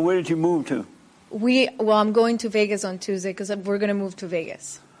 So where did you move to? I'm going to Vegas on Tuesday because we're going to move to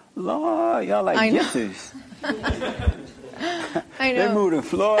Vegas. Lord, y'all like gypsies. I know. They moved to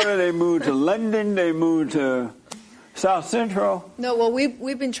Florida, they moved to London, they moved to South Central. No, well,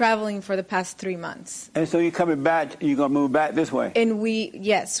 we've been traveling for the past 3 months. And so you're coming back, you're going to move back this way? And we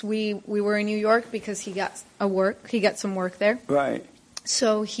were in New York because he got some work there. Right.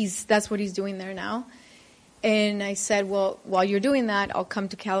 So that's what he's doing there now. And I said, well, while you're doing that, I'll come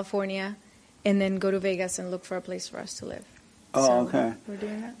to California and then go to Vegas and look for a place for us to live. Oh, so okay. We're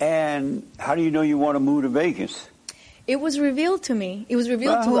doing that. And how do you know you want to move to Vegas? It was revealed to me. It was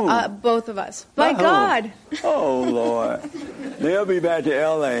revealed By to who? both of us. By By God. who? Oh, Lord. They'll be back to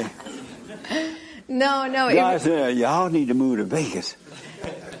L.A. No. God said, y'all need to move to Vegas.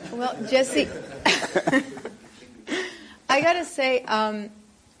 Well, Jesse, I got to say,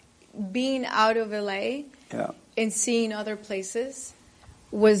 being out of L.A. and seeing other places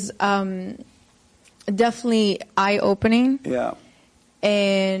was definitely eye-opening. Yeah.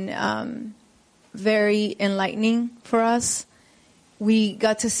 And very enlightening for us. We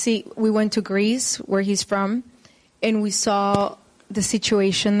went to Greece, where he's from, and we saw the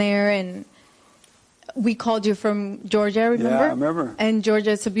situation there, and we called you from Georgia, remember? Yeah, I remember. And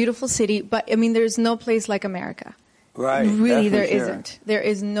Georgia, it's a beautiful city, but I mean, there's no place like America. Right. Really, there sure. isn't. There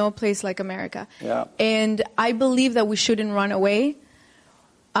is no place like America. Yeah. And I believe that we shouldn't run away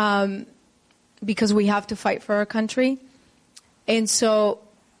because we have to fight for our country. And so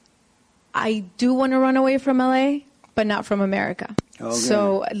I do want to run away from LA, but not from America. Okay.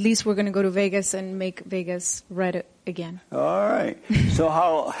 So at least we're going to go to Vegas and make Vegas red again. All right. So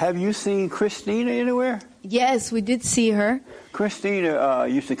have you seen Christina anywhere? Yes, we did see her. Christina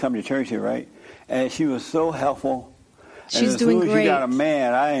used to come to church here, right? And she was so helpful. She's doing great. As soon as she got a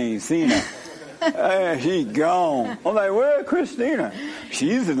man, I ain't seen her. She's gone. I'm like, where's Christina?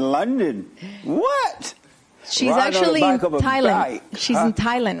 She's in London. What? She's Riding actually on in the back of a Thailand. bike. She's in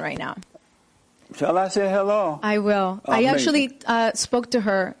Thailand right now. Shall I say hello? I will. I actually spoke to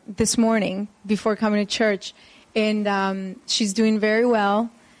her this morning before coming to church, and she's doing very well,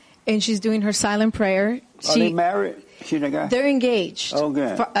 and she's doing her silent prayer. Are they married? She and a guy? They're engaged. Oh,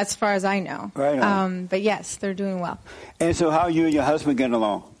 good. As far as I know. Right on. But yes, they're doing well. And so how you and your husband getting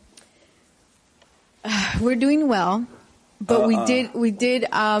along? We're doing well, but we did.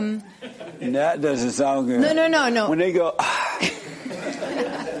 That doesn't sound good. No. When they go...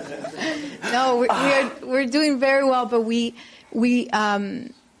 No, we're doing very well, but we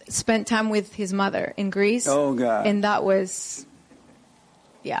spent time with his mother in Greece. Oh, God. And that was,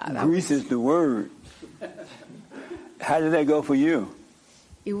 Greece is the word. How did that go for you?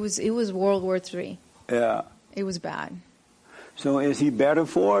 It was World War III. Yeah. It was bad. So is he better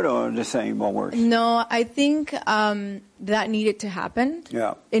for it or the same or worse? No, I think that needed to happen.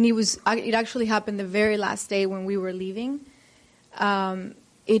 Yeah. And it actually happened the very last day when we were leaving.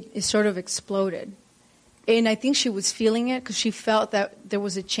 It sort of exploded. And I think she was feeling it because she felt that there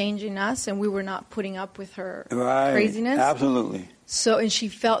was a change in us and we were not putting up with her craziness. Absolutely. So, and she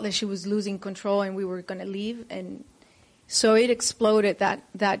felt that she was losing control and we were going to leave. And so it exploded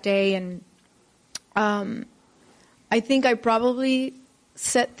that day. And I think I probably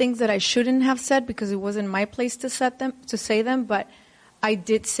said things that I shouldn't have said because it wasn't my place to say them. But I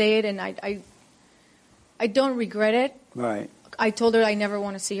did say it, and I don't regret it. Right. I told her I never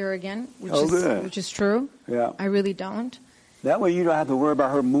want to see her again, which is true. Yeah. I really don't. That way you don't have to worry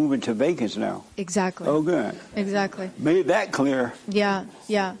about her moving to Vegas now. Exactly. Oh, good. Exactly. Made that clear. Yeah.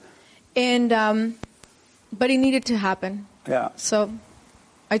 And, but it needed to happen. Yeah. So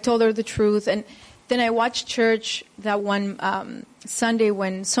I told her the truth. And then I watched church that one Sunday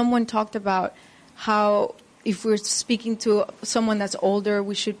when someone talked about how if we're speaking to someone that's older,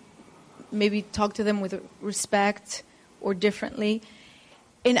 we should maybe talk to them with respect or differently.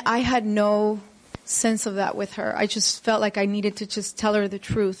 And I had no sense of that with her. I just felt like I needed to just tell her the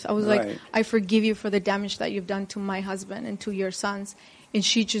truth. I was like, I forgive you for the damage that you've done to my husband and to your sons. And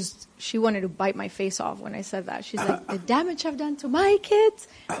she wanted to bite my face off when I said that. She's like, the damage I've done to my kids?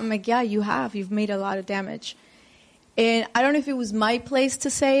 I'm like, yeah, you have. You've made a lot of damage. And I don't know if it was my place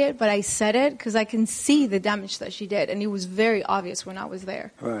to say it, but I said it because I can see the damage that she did. And it was very obvious when I was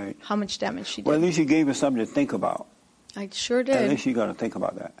there. Right. How much damage she did. Well, at least you gave her something to think about. I sure did. At least you got to think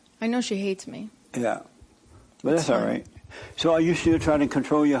about that. I know she hates me. Yeah. But that's all right. So are you still trying to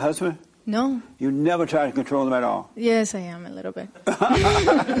control your husband? No. You never try to control him at all? Yes, I am a little bit.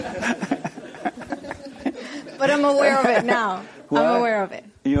 But I'm aware of it now. What? I'm aware of it.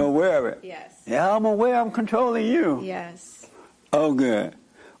 You're aware of it? Yes. Yeah, I'm aware I'm controlling you. Yes. Oh, good.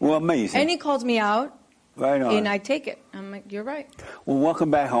 Well, amazing. And he calls me out, Right on. and I take it. I'm like, you're right. Well,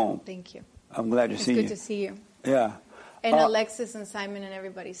 welcome back home. Thank you. I'm glad to It's see good you. to see you. Yeah. And Alexis and Simon and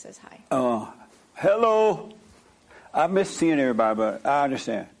everybody says hi. Hello. I miss seeing everybody, but I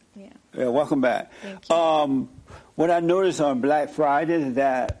understand. Yeah. Yeah, welcome back. Thank you. What I noticed on Black Friday is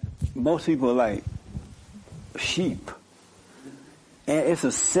that most people are like sheep. And it's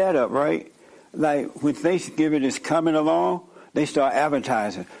a setup, right? Like when Thanksgiving is coming along, they start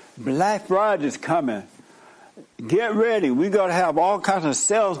advertising. Black Friday is coming. Get ready. We got to have all kinds of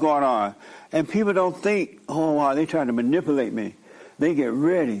sales going on. And people don't think, oh, wow, they're trying to manipulate me. They get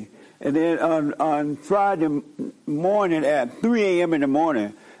ready. And then on Friday morning at 3 a.m. in the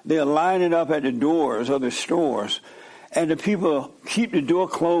morning, they're lining up at the doors of the stores. And the people keep the door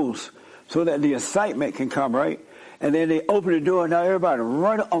closed so that the excitement can come, right? And then they open the door, and now everybody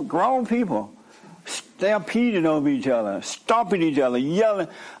run, grown people, stampeding over each other, stomping each other, yelling.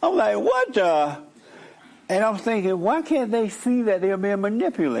 I'm like, what the? And I'm thinking, why can't they see that they're being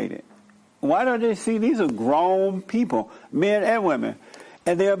manipulated? Why don't they see these are grown people, men and women,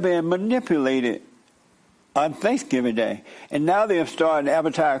 and they're being manipulated on Thanksgiving Day? And now they're starting to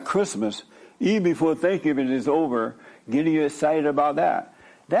advertise Christmas, even before Thanksgiving is over, getting you excited about that.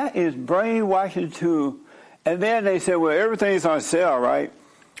 That is brainwashing too. And then they say, well, everything's on sale, right?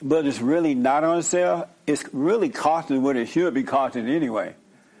 But it's really not on sale. It's really costing what it should be costing anyway.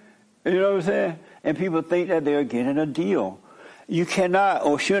 You know what I'm saying? And people think that they're getting a deal. You cannot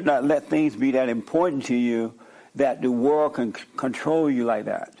or should not let things be that important to you that the world can control you like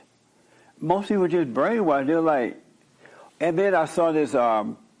that. Most people just brainwashed. They're like, and then I saw this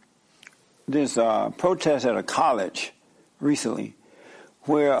protest at a college recently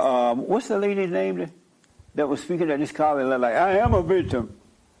where, what's the lady's name that was speaking at this college? Like, I am a victim.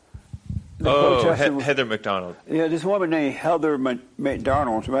 Heather McDonald. Yeah, this woman named Heather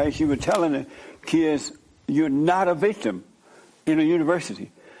McDonald, right? She was telling the kids, you're not a victim in a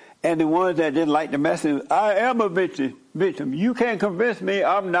university. And the ones that didn't like the message, I am a victim. You can't convince me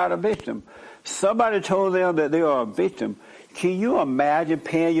I'm not a victim. Somebody told them that they are a victim. Can you imagine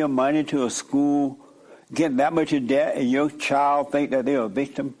paying your money to a school, getting that much in debt, and your child think that they're a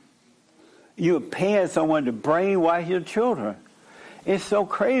victim? You're paying someone to brainwash your children. It's so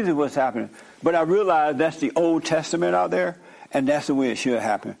crazy what's happening. But I realize that's the Old Testament out there, and that's the way it should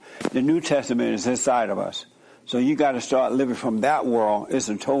happen. The New Testament is inside of us. So you got to start living from that world. It's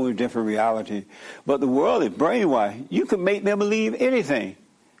a totally different reality. But the world is brainwashed. You can make them believe anything.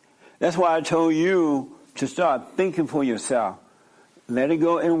 That's why I told you to start thinking for yourself. Let it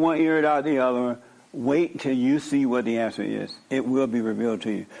go in one ear and out the other. Wait till you see what the answer is. It will be revealed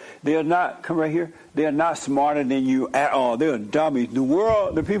to you. They are not, come right here, they are not smarter than you at all. They are dummies.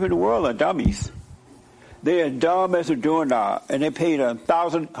 The people in the world are dummies. They are dumb as a doorknob, and they paid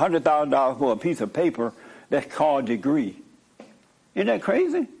 $100,000 for a piece of paper that's called degree. Isn't that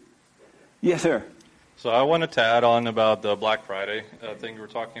crazy? Yes, sir. So I wanted to add on about the Black Friday thing you were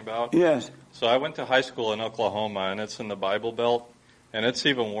talking about. Yes. So I went to high school in Oklahoma, and it's in the Bible Belt. And it's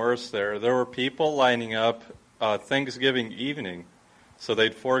even worse there. There were people lining up Thanksgiving evening. So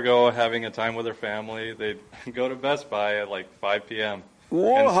they'd forego having a time with their family. They'd go to Best Buy at like 5 p.m.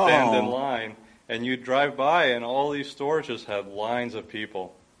 Whoa. and stand in line. And you'd drive by, and all these stores just had lines of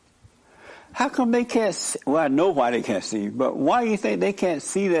people. How come they can't see? Well, I know why they can't see, but why do you think they can't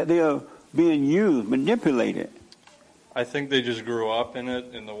see that they're being used, manipulated? I think they just grew up in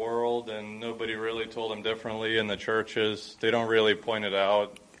it, in the world, and nobody really told them differently. In the churches, they don't really point it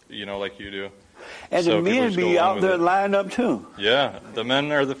out, like you do. And so the men be out there lined up too. Yeah, the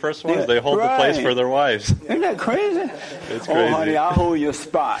men are the first ones. They hold the place for their wives. Isn't that crazy? It's crazy. Oh, honey, I'll hold your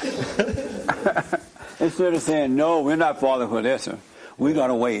spot. Instead of saying, no, we're not falling for this one. We're going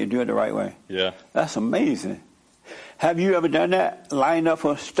to wait and do it the right way. Yeah. That's amazing. Have you ever done that? Lined up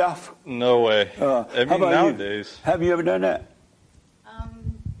for stuff? No way. I mean, nowadays. Have you ever done that?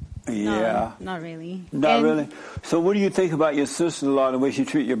 No, not really. Not really? So what do you think about your sister-in-law, the way she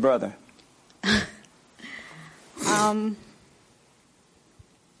treat your brother?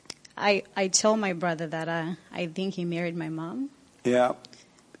 I told my brother that I think he married my mom. Yeah.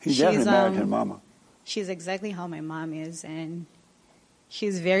 He definitely married her mama. She's exactly how my mom is, and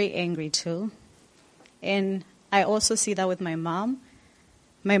she's very angry too. And I also see that with my mom.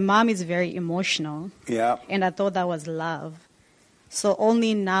 My mom is very emotional. Yeah. And I thought that was love. So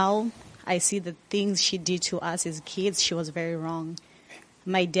only now I see the things she did to us as kids, she was very wrong.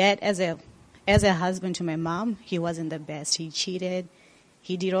 My dad, as a husband to my mom, he wasn't the best. He cheated.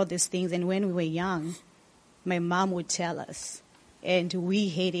 He did all these things. And when we were young, my mom would tell us. And we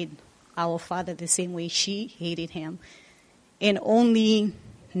hated our father the same way she hated him. And only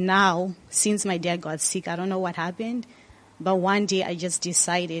now, since my dad got sick, I don't know what happened, but one day I just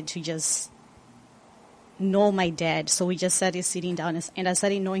decided to just know my dad. So we just started sitting down, and I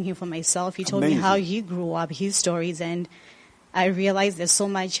started knowing him for myself. He told me how he grew up, his stories, and I realized there's so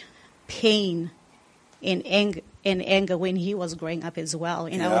much pain and anger when he was growing up as well.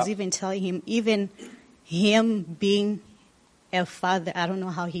 And I was even telling him, even him being a father, I don't know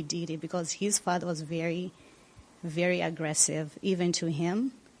how he did it, because his father was very, very aggressive, even to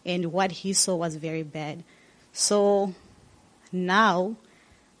him, and what he saw was very bad. So now,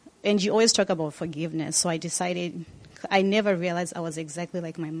 and you always talk about forgiveness, so I decided, I never realized I was exactly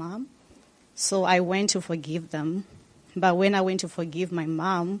like my mom, so I went to forgive them. But when I went to forgive my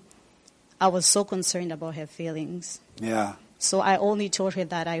mom, I was so concerned about her feelings. Yeah. So I only told her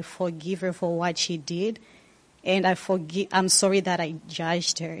that I forgive her for what she did, and I'm sorry that I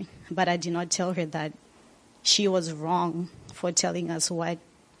judged her, but I did not tell her that she was wrong for telling us what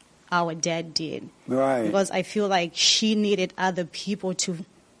our dad did. Right. Because I feel like she needed other people to,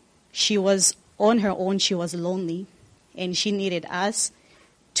 she was on her own, she was lonely, and she needed us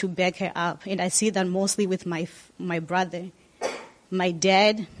to back her up. And I see that mostly with my brother. My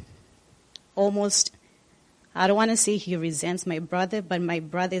dad almost, I don't want to say he resents my brother, but my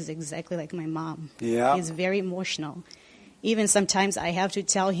brother is exactly like my mom. Yeah. He's very emotional. Even sometimes I have to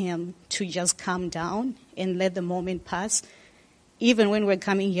tell him to just calm down and let the moment pass. Even when we're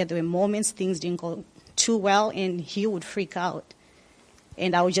coming here, there were moments things didn't go too well, and he would freak out.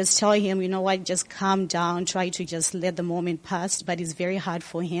 And I would just tell him, you know what, just calm down, try to just let the moment pass. But it's very hard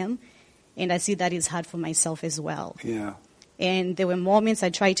for him, and I see that it's hard for myself as well. Yeah. And there were moments I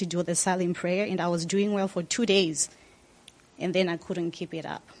tried to do the silent prayer, and I was doing well for 2 days, and then I couldn't keep it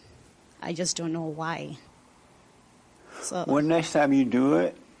up. I just don't know why. So, well, next time you do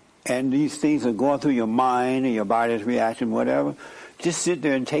it, and these things are going through your mind and your body's reacting, whatever, just sit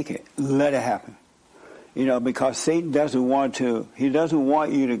there and take it. Let it happen. You know, because Satan doesn't want you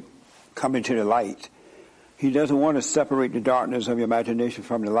to come into the light. He doesn't want to separate the darkness of your imagination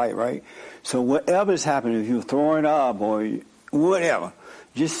from the light, right? So whatever's happening, if you're throwing up or whatever,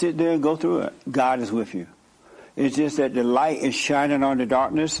 just sit there and go through it. God is with you. It's just that the light is shining on the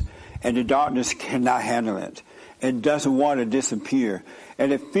darkness, and the darkness cannot handle it. It doesn't want to disappear.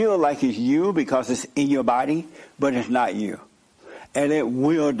 And it feels like it's you because it's in your body, but it's not you. And it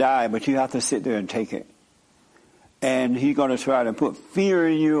will die, but you have to sit there and take it. And he's going to try to put fear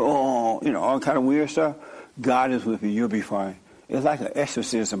in you, all kind of weird stuff. God is with you. You'll be fine. It's like an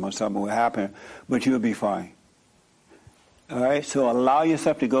exorcism or something will happen, but you'll be fine. All right? So allow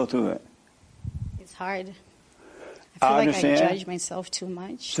yourself to go through it. it's hard. I feel like I judge myself too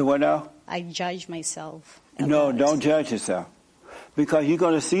much. So what now? I judge myself. No, don't judge yourself. Because you're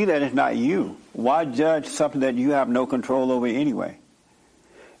going to see that it's not you. Why judge something that you have no control over anyway?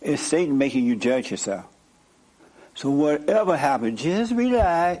 It's Satan making you judge yourself. So whatever happens, just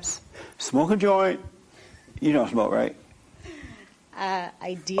relax. Smoke a joint. You don't smoke, right?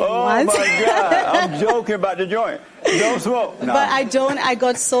 I did once. Oh, my God. I'm joking about the joint. Don't smoke. No. But I don't. I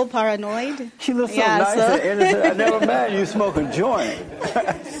got so paranoid. She looks so nice and innocent. I never met you smoke a joint.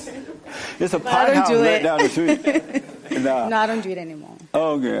 It's a pie house right down the street. No, I don't do it anymore.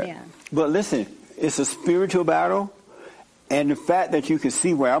 Oh, good. Yeah. But listen, it's a spiritual battle. And the fact that you can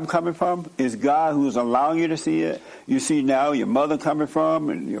see where I'm coming from is God who's allowing you to see it. You see now your mother coming from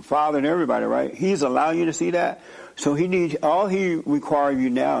and your father and everybody, right? He's allowing you to see that. So all he requires you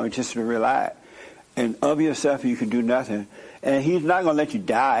now is just to relax. And of yourself, you can do nothing. And he's not going to let you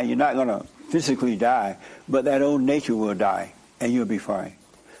die. You're not going to physically die. But that old nature will die, and you'll be fine.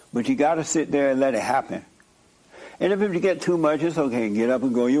 But you got to sit there and let it happen. And if you get too much, it's okay. Get up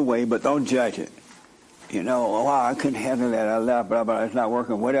and go your way, but don't judge it. You know, wow, I couldn't handle that. I left, blah, blah, it's not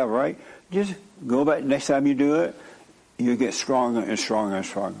working, whatever, right? Just go back. Next time you do it, you'll get stronger and stronger and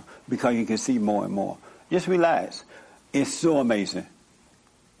stronger because you can see more and more. Just relax. It's so amazing.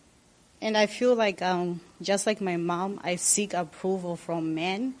 And I feel like, just like my mom, I seek approval from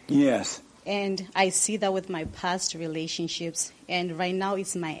men. Yes. And I see that with my past relationships. And right now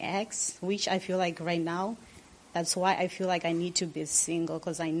it's my ex, which I feel like right now, that's why I feel like I need to be single,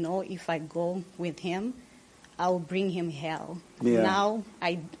 because I know if I go with him, I will bring him hell. Yeah. Now,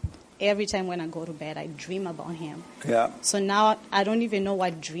 every time when I go to bed, I dream about him. Yeah. So now I don't even know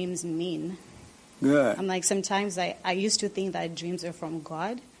what dreams mean. Good. I'm like, sometimes I used to think that dreams are from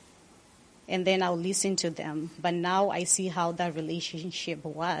God, and then I'll listen to them. But now I see how that relationship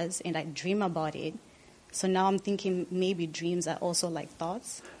was, and I dream about it. So now I'm thinking maybe dreams are also like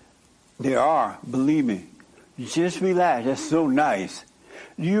thoughts. They are, believe me. Just relax. That's so nice.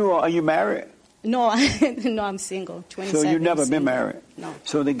 Are you married? No, no, I'm single. 27. So you've never been single. married? No.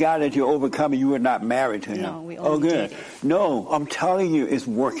 So the guy that you're overcoming, you were not married to him? No, we Oh, only good. dated. No, I'm telling you, it's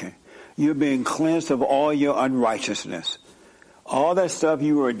working. You're being cleansed of all your unrighteousness. All that stuff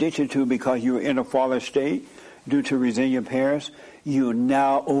you were addicted to because you were in a fallen state due to resenting your parents, you're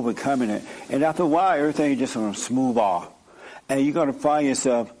now overcoming it. And after a while, everything is just going to smooth off. And you're going to find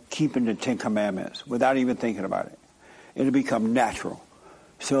yourself keeping the 10 Commandments without even thinking about it. It'll become natural.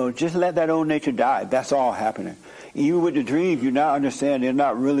 So just let that old nature die. That's all happening. Even with the dreams, you now understand they're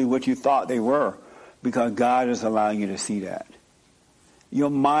not really what you thought they were because God is allowing you to see that.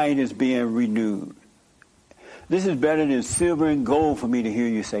 Your mind is being renewed. This is better than silver and gold for me to hear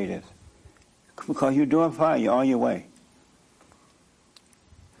you say this because you're doing fine. You're on your way.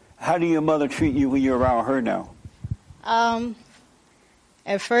 How do your mother treat you when you're around her now?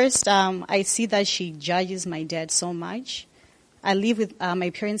 At first, I see that she judges my dad so much. I live with my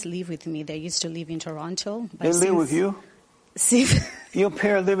parents live with me. They used to live in Toronto. But They live with you? Your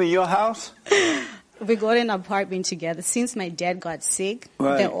parents live in your house? We got an apartment together. Since my dad got sick,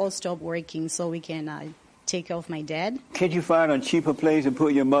 Right. they all stopped working so we can take care of my dad. Can't you find a cheaper place and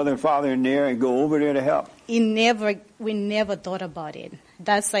put your mother and father in there and go over there to help? We never thought about it.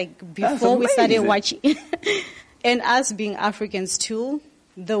 That's like That's before we started amazing. watching. And us being Africans too,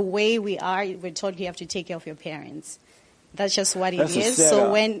 the way we are, we're taught you have to take care of your parents. That's just what it That's a is. setup.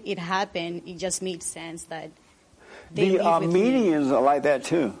 So when it happened, it just made sense that they The live with me. Armenians are like that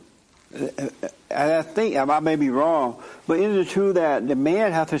too. And I think, I may be wrong, but isn't it true that the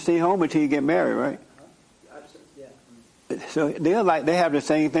man has to stay home until you get married, right? So they have the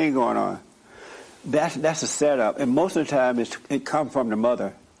same thing going on. That's a setup, and most of the time it comes from the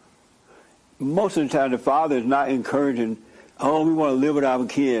mother. Most of the time the father is not encouraging, oh, we want to live with our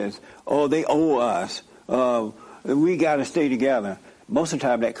kids. Oh, they owe us. We got to stay together. Most of the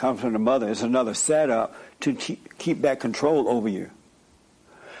time that comes from the mother. It's another setup to keep that control over you.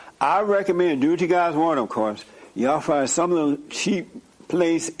 I recommend, do what you guys want, of course. Y'all find some little cheap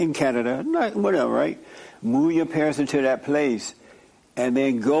place in Canada, not whatever, right? Move your parents into that place and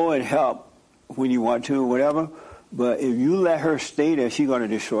then go and help when you want to or whatever. But if you let her stay there, she's going to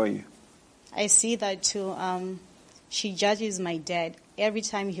destroy you. I see that too. She judges my dad. Every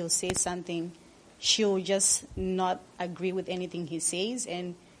time he'll say something, she'll just not agree with anything he says,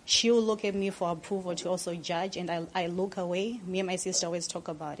 and she'll look at me for approval to also judge, and I look away. Me and my sister always talk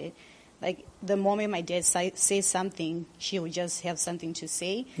about it. Like, the moment my dad says something, she will just have something to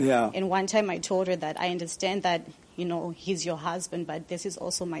say. Yeah. And one time I told her that I understand that, he's your husband, but this is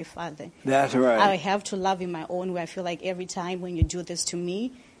also my father. That's right. I have to love in my own way. I feel like every time when you do this to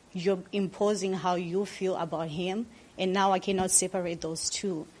me, you're imposing how you feel about him, and now I cannot separate those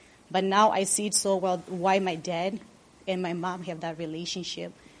two. But now I see it so well why my dad and my mom have that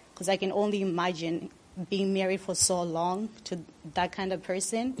relationship, because I can only imagine being married for so long to that kind of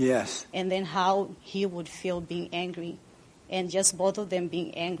person. Yes. And then how he would feel being angry. And just both of them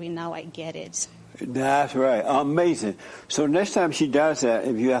being angry, now I get it. That's right. Amazing. So next time she does that,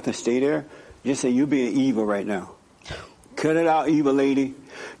 if you have to stay there, just say, you're being evil right now. Cut it out, evil lady.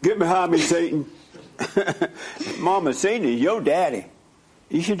 Get behind me, Satan. Mama, Satan is your daddy.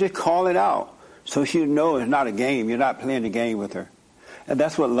 You should just call it out so she'll know it's not a game. You're not playing the game with her. And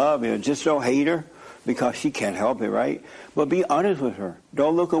that's what love is. Just don't hate her because she can't help it, right? But be honest with her.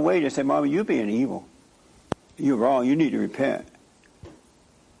 Don't look away. Just say, Mama, you're being evil. You're wrong. You need to repent.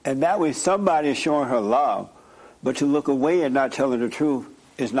 And that way somebody is showing her love. But to look away and not tell her the truth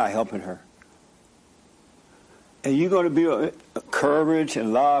is not helping her. And you're going to build courage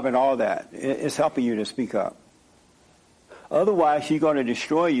and love and all that. It's helping you to speak up. Otherwise, she's going to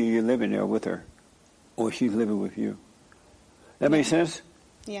destroy you. You're living there with her. Or she's living with you. That makes sense?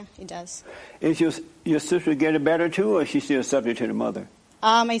 Yeah, it does. Is your sister getting better too, or is she still subject to the mother?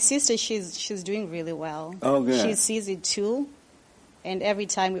 My sister, she's doing really well. Oh, good. She sees it too. And every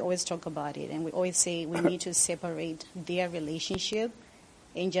time we always talk about it. And we always say we need to separate their relationship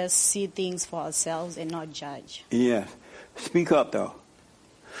and just see things for ourselves and not judge. Yes. Speak up, though.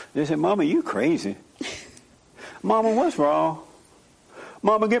 They say, Mama, you crazy. Mama, what's wrong?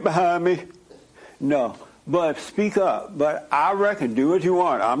 Mama, get behind me. No. But speak up. But I reckon, do what you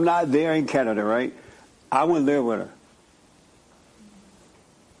want. I'm not there in Canada, right? I wouldn't live with her.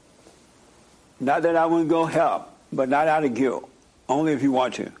 Not that I wouldn't go help, but not out of guilt. Only if you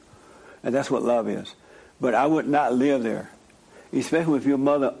want to. And that's what love is. But I would not live there. especially if your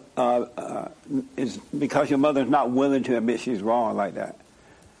mother is because your mother is not willing to admit she's wrong like that.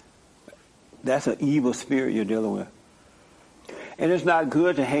 That's an evil spirit you're dealing with. And it's not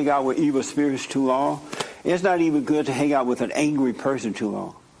good to hang out with evil spirits too long. It's not even good to hang out with an angry person too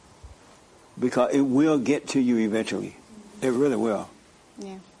long, because it will get to you eventually. It really will.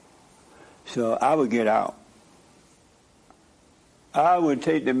 Yeah. So I would get out. I would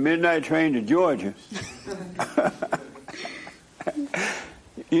take the midnight train to Georgia.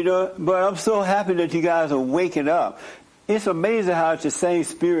 You know, but I'm so happy that you guys are waking up. It's amazing how it's the same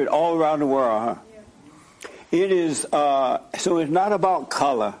spirit all around the world, huh? Yeah. It is, so it's not about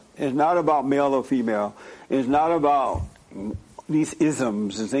color. It's not about male or female. It's not about these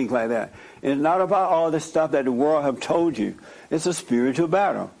isms and things like that. It's not about all this stuff that the world have told you. It's a spiritual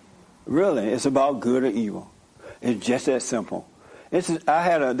battle. Really, it's about good or evil. It's just that simple. There's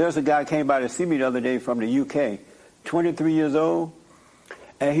a guy came by to see me the other day from the UK, 23 years old,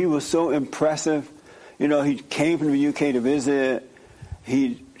 and he was so impressive. You know, he came from the UK to visit.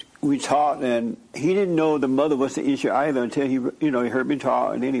 We talked, and he didn't know the mother was the issue either until he heard me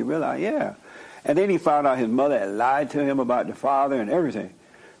talk, and then he realized, yeah. And then he found out his mother had lied to him about the father and everything.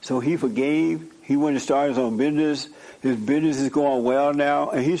 So he forgave. He went and started his own business. His business is going well now,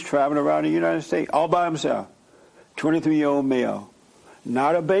 and he's traveling around the United States all by himself. 23-year-old male.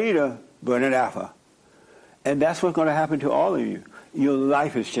 Not a beta, but an alpha. And that's what's going to happen to all of you. Your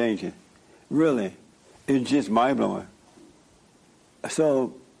life is changing. Really. It's just mind-blowing.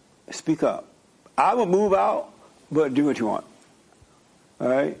 So, speak up. I would move out, but do what you want. All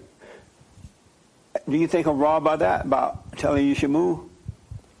right? Do you think I'm wrong about that, about telling you should move?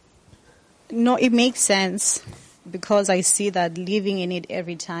 No, it makes sense because I see that living in it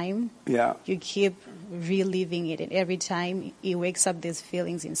every time. Yeah. You keep reliving it, and every time it wakes up these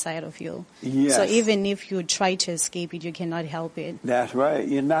feelings inside of you. Yes. So even if you try to escape it, you cannot help it. That's right.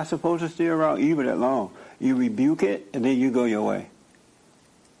 You're not supposed to stay around evil that long. You rebuke it, and then you go your way.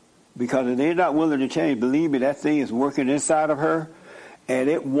 Because if they're not willing to change, believe me, that thing is working inside of her, and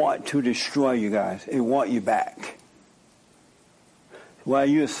it want to destroy you guys. It want you back. While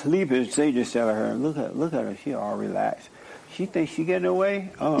you're sleeping, say just tell her, look at her, she all relaxed. She thinks she getting away?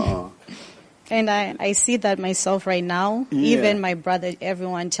 And I see that myself right now. Yeah. Even my brother,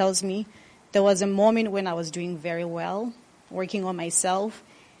 everyone tells me there was a moment when I was doing very well, working on myself,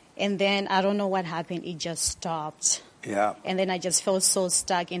 and then I don't know what happened. It just stopped. Yeah. And then I just felt so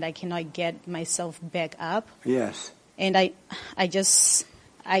stuck, and I cannot get myself back up. Yes. And I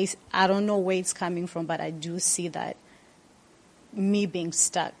don't know where it's coming from, but I do see that me being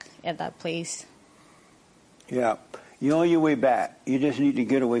stuck at that place. Yeah. You're on your way back. You just need to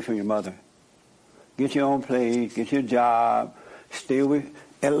get away from your mother. Get your own place, get your job, stay away,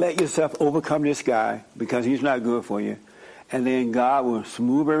 and let yourself overcome this guy because he's not good for you. And then God will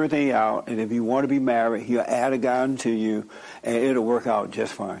smooth everything out, and if you want to be married, he'll add a guy unto you, and it'll work out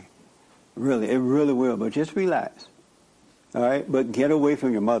just fine. Really, it really will, but just relax. All right? But get away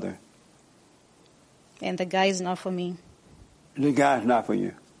from your mother. And the guy is not for me. The guy's not for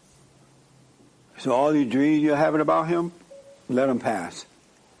you. So all these dreams you're having about him, let them pass.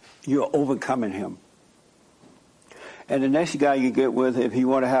 You're overcoming him. And the next guy you get with, if he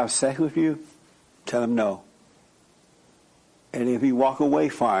want to have sex with you, tell him no. And if he walk away,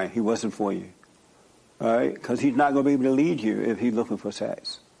 fine, he wasn't for you. All right? Because he's not going to be able to lead you if he's looking for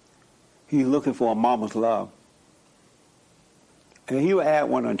sex. He's looking for a mama's love. And he will add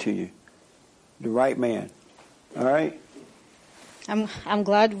one unto you. The right man. All right? I'm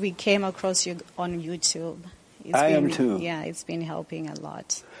glad we came across you on YouTube. I am too. Yeah, it's been helping a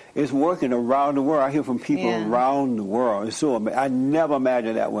lot. It's working around the world. I hear from people around the world. It's so amazing. I never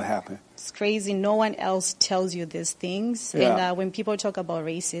imagined that would happen. It's crazy. No one else tells you these things. Yeah. And when people talk about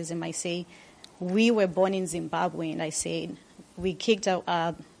racism, I say, we were born in Zimbabwe, and I say, we kicked out,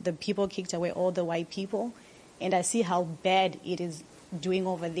 the people kicked away all the white people, and I see how bad it is doing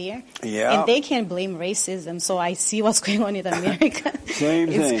over there. Yeah. And they can blame racism, so I see what's going on in America. Same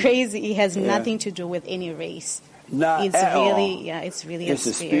thing. It's crazy. It has nothing to do with any race. Not it's at really, all. Yeah, it's really It's a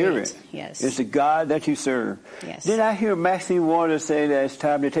the spirit. Yes. It's the God that you serve. Yes. Did I hear Maxine Waters say that it's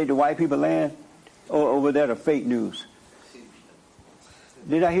time to take the white people land? Or was that a fake news?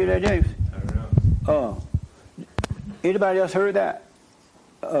 Did I hear that, James? I don't know. Oh. Anybody else heard that?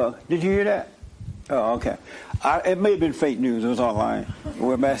 Did you hear that? Oh, okay. It may have been fake news. It was online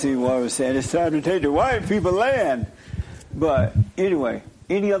where Maxine Waters said it's time to take the white people land. But anyway,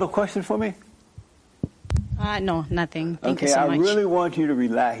 any other questions for me? No, nothing. Thank you so much. I really want you to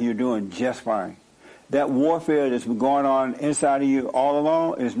relax. You're doing just fine. That warfare that's been going on inside of you all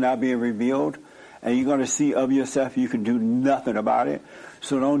along is now being revealed. and you're going to see of yourself you can do nothing about it.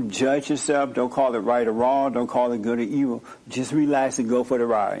 So don't judge yourself. Don't call it right or wrong. Don't call it good or evil. Just relax and go for the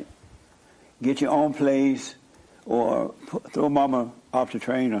ride. Get your own place, or throw mama off the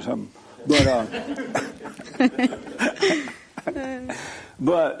train or something.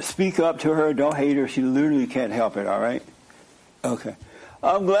 But speak up to her. Don't hate her. She literally can't help it, all right? Okay.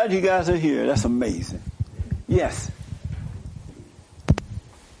 I'm glad you guys are here. That's amazing. Yes.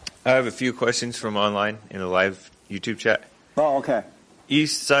 I have a few questions from online in the live YouTube chat. Oh, okay.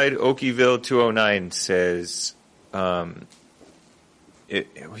 Eastside Okieville 209 says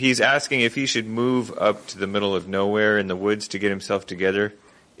he's asking if he should move up to the middle of nowhere in the woods to get himself together.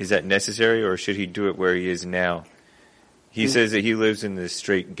 Is that necessary, or should he do it where he is now? He says that he lives in the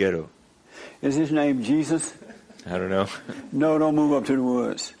straight ghetto. Is his name Jesus? I don't know. No, don't move up to the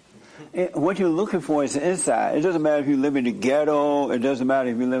woods. What you're looking for is inside. It doesn't matter if you live in the ghetto. It doesn't matter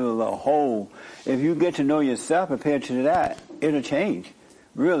if you live in a little hole. If you get to know yourself and pay attention to that, it'll change.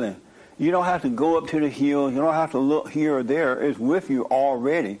 Really. You don't have to go up to the hill. You don't have to look here or there. It's with you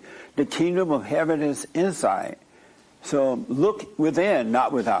already. The kingdom of heaven is inside. So look within,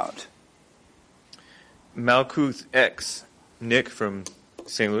 not without. Malkuth X, Nick from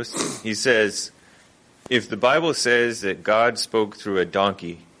St. Louis, he says, if the Bible says that God spoke through a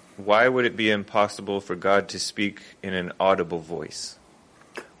donkey, why would it be impossible for God to speak in an audible voice?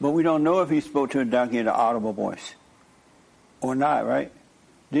 But we don't know if he spoke to a donkey in an audible voice or not, right?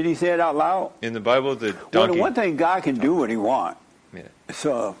 Did he say it out loud? In the Bible, the donkey... Well, the one thing, God can do what he wants. Yeah.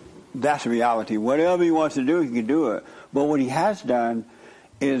 So that's the reality. Whatever he wants to do, he can do it. But what he has done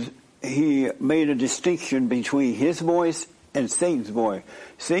is he made a distinction between his voice and Satan's voice.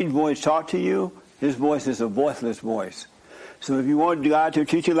 Satan's voice talk to you. His voice is a voiceless voice. So if you want God to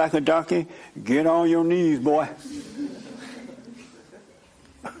teach you like a donkey, get on your knees, boy.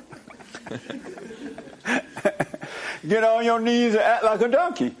 Get on your knees and act like a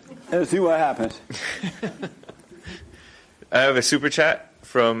donkey and see what happens. I have a super chat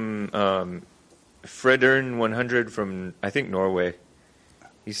from Fredern100 from, I think, Norway.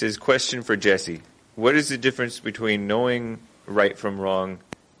 He says, question for Jesse. What is the difference between knowing right from wrong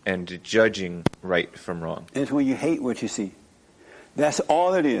and judging right from wrong? It's when you hate what you see. That's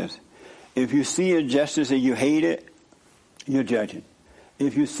all it is. If you see injustice and you hate it, you're judging.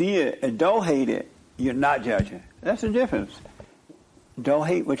 If you see it and don't hate it, you're not judging. That's the difference. Don't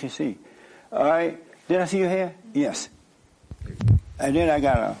hate what you see. All right? Did I see your hand? Yes. And then I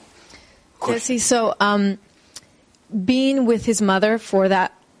got a question. Jesse, so being with his mother for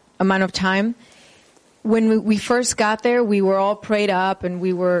that amount of time, when we first got there, we were all prayed up, and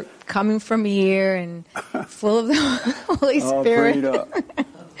we were coming from here and full of the Holy Spirit. Prayed up.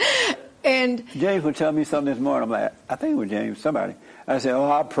 And James would tell me something this morning. I'm like, I think it was James, somebody. I said,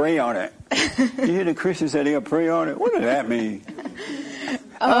 I'll pray on it. You hear the Christians say they'll pray on it? What does that mean?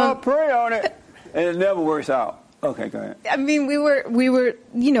 I'll pray on it. And it never works out. Okay, go ahead. I mean, we were,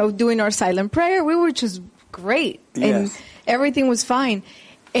 doing our silent prayer. We were just great. Yes. And everything was fine.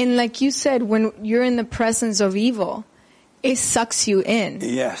 And like you said, when you're in the presence of evil, it sucks you in.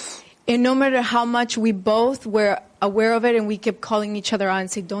 Yes. And no matter how much we both were aware of it, and we kept calling each other out and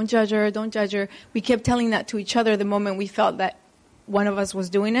saying, don't judge her, don't judge her. We kept telling that to each other the moment we felt that one of us was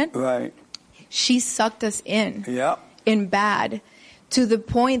doing it. Right. She sucked us in. Yeah. In bad, to the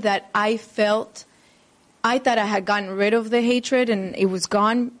point that I thought I had gotten rid of the hatred and it was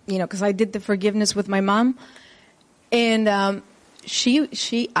gone, because I did the forgiveness with my mom. And I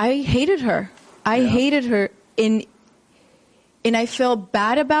hated her. I hated her. And I felt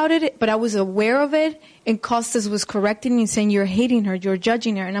bad about it, but I was aware of it. And Costas was correcting me and saying, you're hating her, you're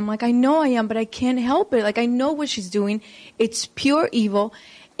judging her. And I'm like, I know I am, but I can't help it. Like, I know what she's doing. It's pure evil.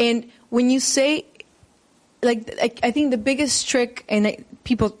 And when you say, I think the biggest trick, and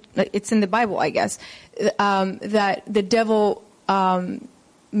people, it's in the Bible, I guess, that the devil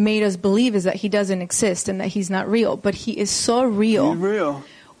made us believe is that he doesn't exist and that he's not real. But he is so real. He's real.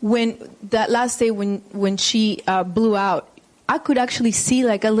 When that last day when she blew out, I could actually see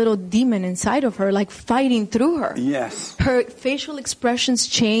like a little demon inside of her, like fighting through her. Yes. Her facial expressions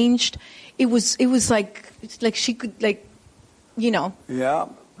changed. It was like she could Yeah.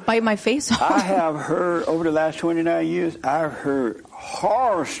 bite my face off. I have heard, over the last 29 years, I've heard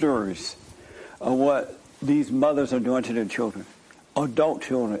horror stories of what these mothers are doing to their children, adult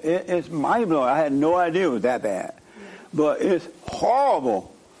children. It's mind-blowing. I had no idea it was that bad. But it's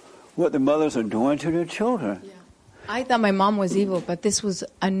horrible what the mothers are doing to their children. Yeah. I thought my mom was evil, but this was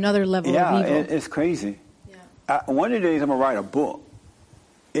another level Yeah, of evil. it's crazy. Yeah. One of the days I'm going to write a book.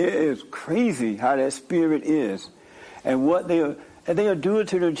 It is crazy how that spirit is. And And they'll do it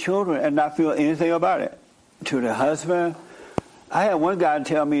to their children and not feel anything about it. To the husband. I had one guy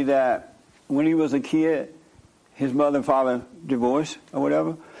tell me that when he was a kid, his mother and father divorced or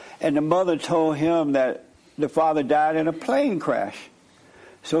whatever, and the mother told him that the father died in a plane crash.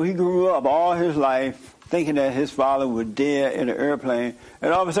 So he grew up all his life thinking that his father was dead in an airplane,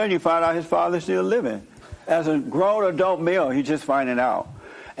 and all of a sudden you find out his father's still living. As a grown adult male, he's just finding out.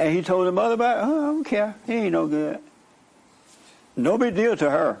 And he told the mother about it. Oh, I don't care. He ain't no good. No big deal to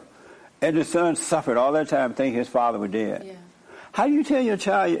her. And the son suffered all that time thinking his father was dead. Yeah. How do you tell your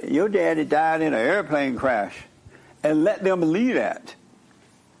child your daddy died in an airplane crash and let them believe that?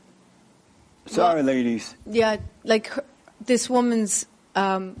 Sorry, ladies. Yeah, like this woman's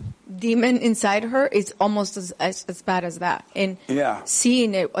demon inside her is almost as bad as that. And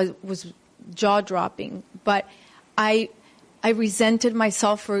seeing it was jaw-dropping. But I resented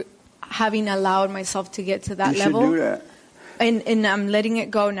myself for having allowed myself to get to that level. You should do that. And I'm letting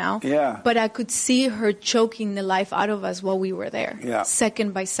it go now. Yeah. But I could see her choking the life out of us while we were there,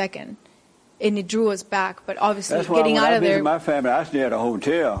 second by second. And it drew us back. But obviously, that's why getting when out I of there. visit my family, I stay at a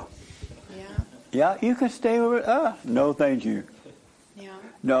hotel. Yeah, you can stay with us. No, thank you. Yeah.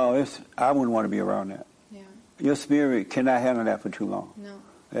 No, I wouldn't want to be around that. Yeah. Your spirit cannot handle that for too long. No.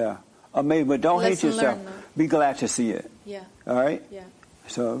 Yeah. Amazing, but don't hate yourself. Be glad to see it. Yeah. All right? Yeah.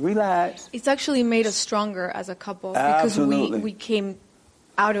 So relax. It's actually made us stronger as a couple Absolutely. because we came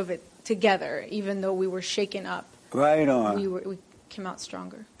out of it together, even though we were shaken up. Right on. We came out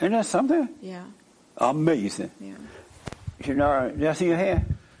stronger. Isn't that something? Yeah. Amazing. Yeah. Shanara, did I see your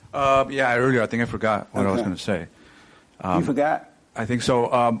hand? Yeah, earlier I think I forgot what I was going to say. You forgot? I think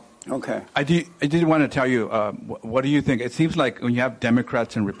so. Okay. I did want to tell you, what do you think? It seems like when you have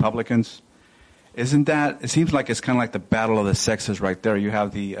Democrats and Republicans, it seems like it's kind of like the battle of the sexes right there. You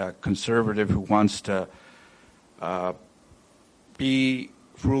have the conservative who wants to be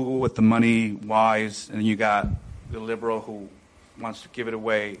frugal with the money, wise, and you got the liberal who wants to give it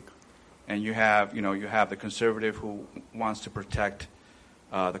away, and you have the conservative who wants to protect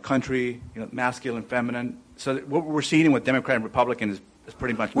the country, masculine, feminine. So what we're seeing with Democrat and Republican is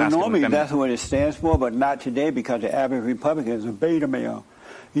pretty much masculine, normally feminine. that's what it stands for, but not today because the average Republican is a beta male.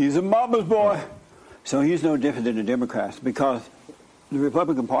 He's a mama's boy. So he's no different than the Democrats because the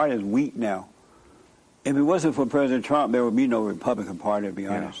Republican Party is weak now. If it wasn't for President Trump, there would be no Republican Party, to be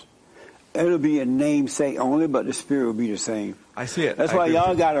honest. It'll be a namesake only, but the spirit will be the same. I see it. That's why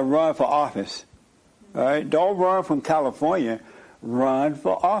y'all got to run for office. All right? Don't run from California. Run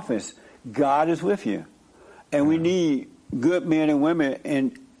for office. God is with you. And we need good men and women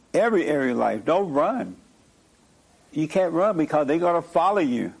in every area of life. Don't run. You can't run because they're going to follow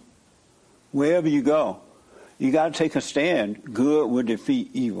you wherever you go. You got to take a stand. Good will defeat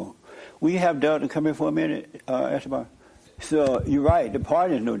evil. We have Delta come in for a minute, Esteban. So you're right. The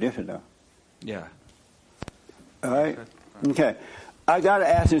party is no different, though. Yeah. All right? Okay. I got to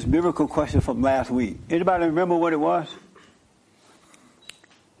ask this biblical question from last week. Anybody remember what it was?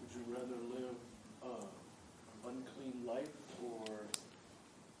 Would you rather live unclean life or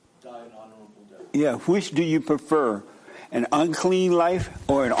die an honorable death? Yeah. Which do you prefer, an unclean life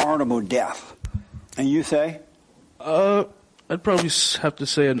or an honorable death? And you say? I'd probably have to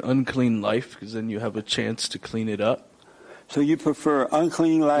say an unclean life because then you have a chance to clean it up. So you prefer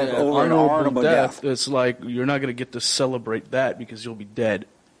unclean life over an honorable death? It's like you're not going to get to celebrate that because you'll be dead.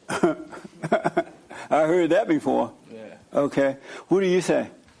 I heard that before. Yeah. Okay. What do you say?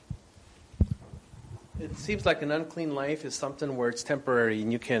 It seems like an unclean life is something where it's temporary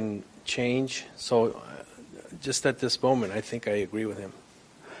and you can change. So just at this moment, I think I agree with him.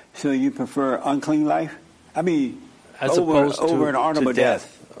 So you prefer unclean life? I mean, as opposed to an honorable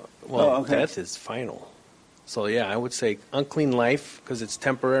death. Well, death is final. So yeah, I would say unclean life because it's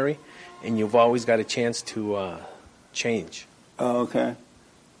temporary, and you've always got a chance to change. Okay,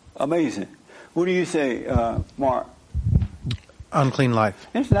 amazing. What do you say, Mark? Unclean life.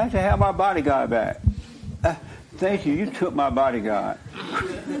 It's nice to have my bodyguard back. Thank you. You took my bodyguard.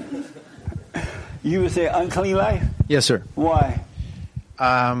 You would say unclean life? Yes, sir. Why?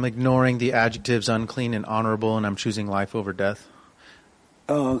 I'm ignoring the adjectives unclean and honorable, and I'm choosing life over death.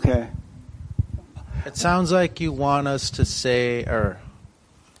 Oh, okay. It sounds like you want us to say, or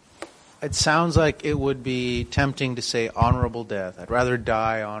it sounds like it would be tempting to say honorable death. I'd rather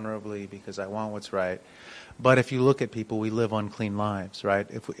die honorably because I want what's right. But if you look at people, we live unclean lives, right?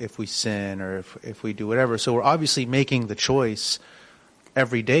 If we sin or if we do whatever. So we're obviously making the choice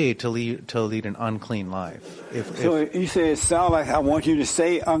every day to lead an unclean life. You say it sounds like I want you to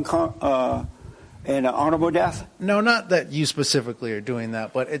say an honorable death? No, not that you specifically are doing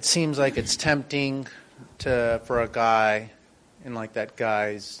that, but it seems like it's tempting for a guy in like that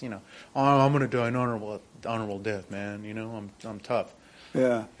guy's, oh, I'm going to die an honorable death, man. I'm tough.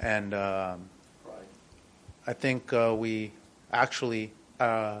 Yeah. And I think we actually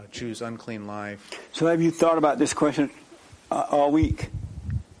choose unclean life. So have you thought about this question all week?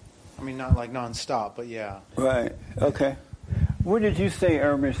 I mean, not like nonstop, but yeah. Right. Okay. What did you say,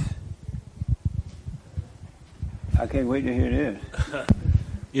 Ernest? I can't wait to hear this.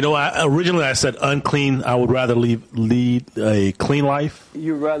 Originally I said unclean. I would rather lead a clean life.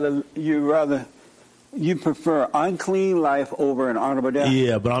 You prefer unclean life over an honorable death?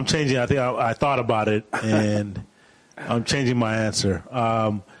 Yeah, but I'm changing. I think I thought about it, and I'm changing my answer.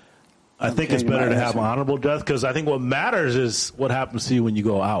 I think it's better to have an honorable death because I think what matters is what happens to you when you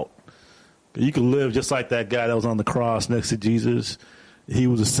go out. You can live just like that guy that was on the cross next to Jesus. He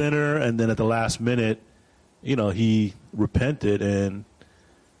was a sinner, and then at the last minute, he repented, and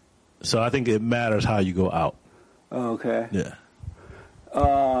so I think it matters how you go out. Okay. Yeah.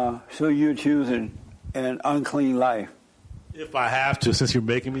 So you're choosing an unclean life? If I have to, since you're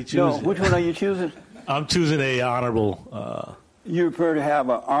making me choose. No, which one are you choosing? I'm choosing a honorable. You prefer to have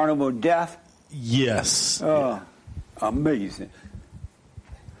an honorable death? Yes. Oh, yeah. Amazing.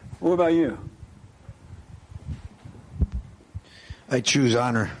 What about you? I choose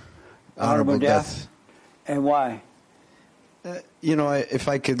honorable death. And why? If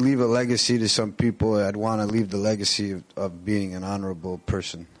I could leave a legacy to some people, I'd want to leave the legacy of being an honorable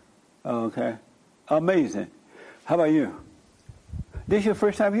person. Okay. Amazing. How about you? This your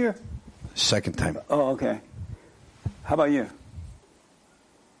first time here? Second time. Oh, okay. How about you?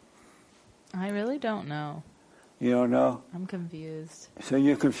 I really don't know. You don't know? I'm confused. So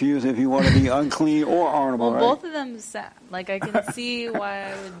you're confused if you want to be unclean or honorable, Well, right? both of them, I can see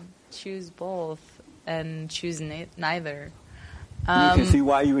why I would choose both and choose neither. You can see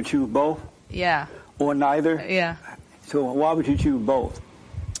why you would choose both? Yeah. Or neither? Yeah. So why would you choose both?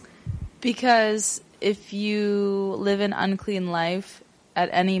 Because if you live an unclean life, at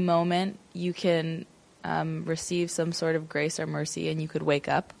any moment you can receive some sort of grace or mercy and you could wake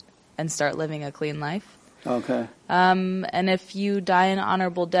up and start living a clean life. Okay. And if you die an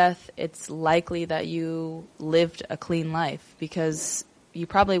honorable death, it's likely that you lived a clean life because you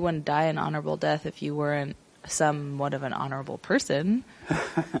probably wouldn't die an honorable death if you weren't somewhat of an honorable person.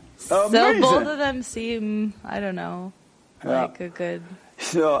 So both of them seem, I don't know, like a good...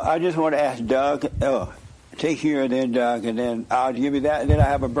 So I just want to ask Doug, take here and then Doug, and then I'll give you that, and then I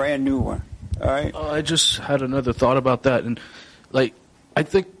have a brand new one. All right? I just had another thought about that. And, I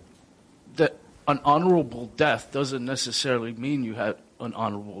think that an honorable death doesn't necessarily mean you have an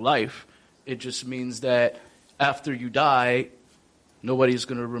honorable life. It just means that after you die, nobody's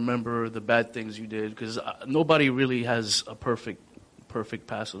going to remember the bad things you did because nobody really has a perfect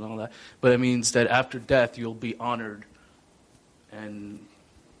past and all that. But it means that after death, you'll be honored. And,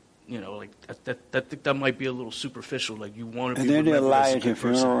 I think that might be a little superficial. Like, you want to be remembered as a good person. And then they'll lie at your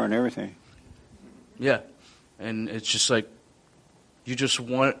funeral and everything. Yeah. And it's just like, you just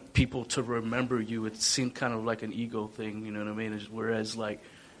want people to remember you. It seemed kind of like an ego thing, you know what I mean? Whereas, if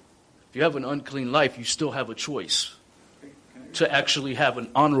you have an unclean life, you still have a choice to actually have an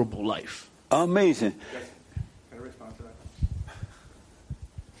honorable life. Amazing. Yes. Can I respond to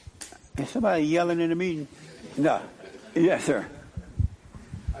that? Is somebody yelling in the meeting? No. Yes, sir.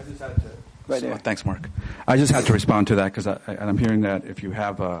 I just had to. Right there. Thanks, Mark. I just had to respond to that because I'm hearing that if you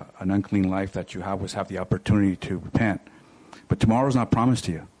have an unclean life, that you always have the opportunity to repent. But tomorrow's not promised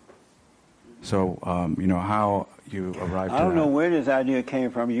to you. So, how you arrive to that. I don't know where this idea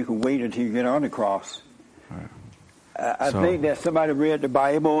came from. You can wait until you get on the cross. Right. I think that somebody read the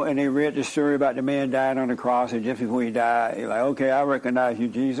Bible and they read the story about the man dying on the cross, and just before he died, he's like, okay, I recognize you,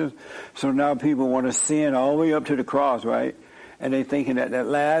 Jesus. So now people want to sin all the way up to the cross, right? And they're thinking that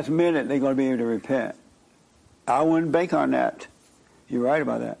last minute they're going to be able to repent. I wouldn't bank on that. You're right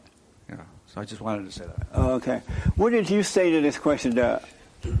about that. Yeah, so I just wanted to say that. Okay. What did you say to this question, Doug?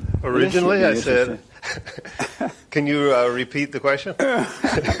 Originally, I said, can you repeat the question?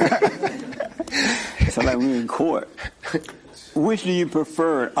 It's like we're in court. Which do you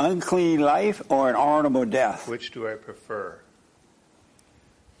prefer, an unclean life or an honorable death? Which do I prefer?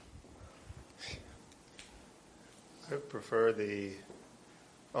 I prefer the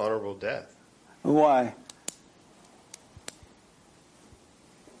honorable death. Why?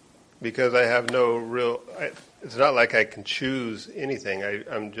 Because I have no real... it's not like I can choose anything.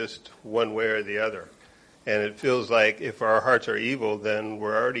 I'm just one way or the other. And it feels like if our hearts are evil, then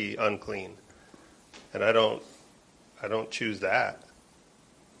we're already unclean. And I don't choose that.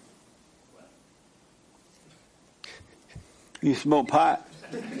 You smoke pot?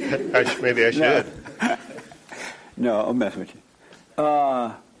 Maybe I should. No, I'll mess with you.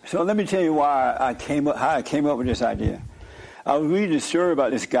 So let me tell you how I came up with this idea. I was reading a story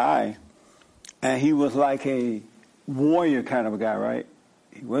about this guy, and he was like a warrior kind of a guy, right?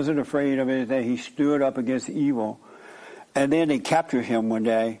 He wasn't afraid of anything. He stood up against evil. And then they captured him one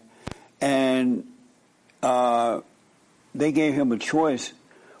day, and they gave him a choice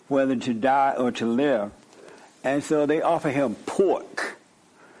whether to die or to live. And so they offered him pork,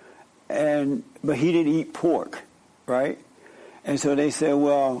 but he didn't eat pork, right? And so they said,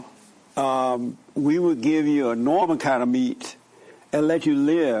 well, we would give you a normal kind of meat and let you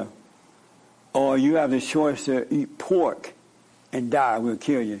live, or you have the choice to eat pork and die. We'll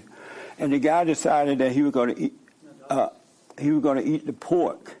kill you. And the guy decided that he was going to eat. He was going to eat the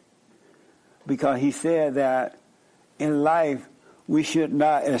pork because he said that in life we should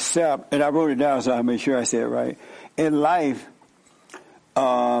not accept. And I wrote it down so I make sure I said it right. In life,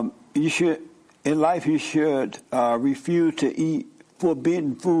 you should refuse to eat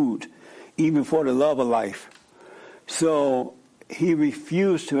forbidden food, even for the love of life. So he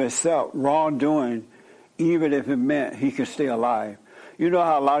refused to accept wrongdoing, even if it meant he could stay alive. You know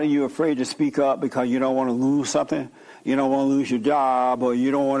how a lot of you are afraid to speak up because you don't want to lose something? You don't want to lose your job, or you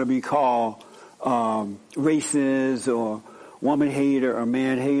don't want to be called racist or woman hater or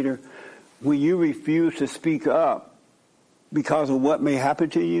man hater. When you refuse to speak up because of what may happen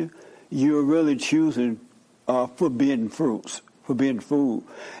to you, you're really choosing forbidden food.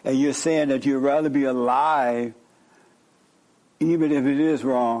 And you're saying that you'd rather be alive, even if it is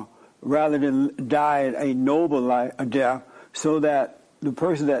wrong, rather than die a noble death, so that the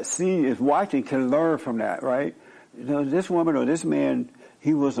person that is watching can learn from that, right? You know, this woman or this man,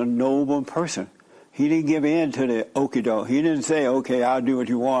 he was a noble person. He didn't give in to the okie doke. He didn't say, okay, I'll do what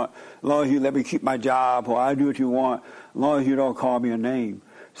you want, as long as you let me keep my job, or I'll do what you want, as long as you don't call me a name.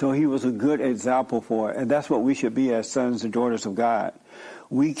 So he was a good example for it. And that's what we should be as sons and daughters of God.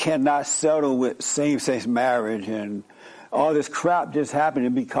 We cannot settle with same-sex marriage and all this crap just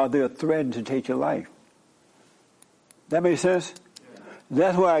happening because they're threatening to take your life. That makes sense?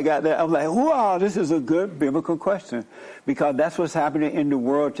 That's where I got that. I'm like, wow, this is a good biblical question. Because that's what's happening in the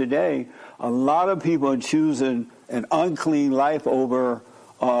world today. A lot of people are choosing an unclean life over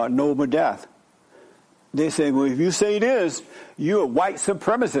noble death. They say, well, if you say this, you're a white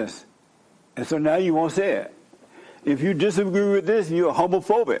supremacist. And so now you won't say it. If you disagree with this, you're a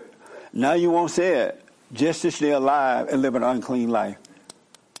homophobic. Now you won't say it. Just to stay alive and live an unclean life.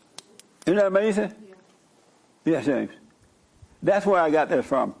 Isn't that amazing? Yeah, James. That's where I got that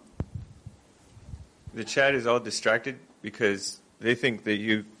from. The chat is all distracted because they think that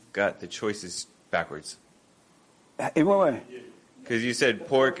you got the choices backwards. In what way? Because you said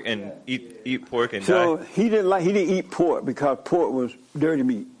pork and eat pork and so die. he didn't eat pork because pork was dirty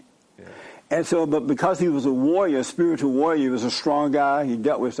meat. Yeah. And so, but because he was a warrior, a spiritual warrior, he was a strong guy, he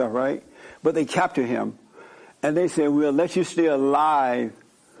dealt with stuff, right? But they captured him. And they said, we'll let you stay alive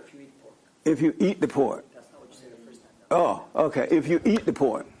if you eat the pork. That's not what you said the first time. Oh, okay. If you eat the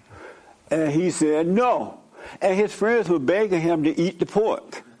pork. And he said, no. And his friends were begging him to eat the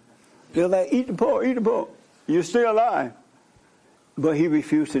pork. They're like, eat the pork, eat the pork. You're still alive. But he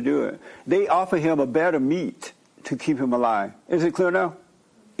refused to do it. They offered him a better meat to keep him alive. Is it clear now?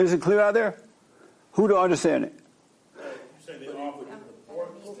 Is it clear out there? Who don't understand it? You say they offered him the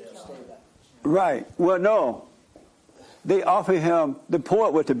pork instead. Right. Well, no. They offered him the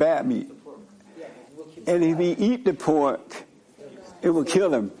pork with the bad meat. And if he eat the pork, it will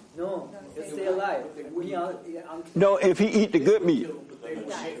kill him. No, he'll stay alive. No, if he eat the good meat.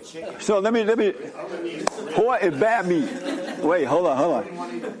 So let me. Pork is bad meat. Wait, hold on.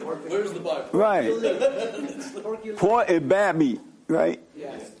 Where's the Bible? Right. Pork is bad meat, right?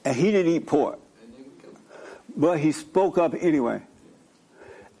 Yes. And he didn't eat pork. But he spoke up anyway.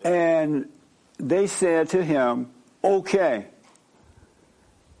 And they said to him, okay.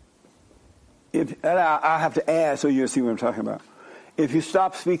 And I have to add so you'll see what I'm talking about. If you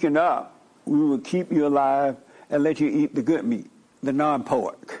stop speaking up, we will keep you alive and let you eat the good meat, the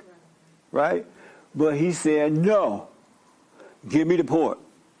non-pork. Right? But he said, no, give me the pork.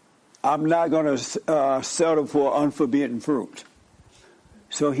 I'm not going to settle for unforbidden fruit.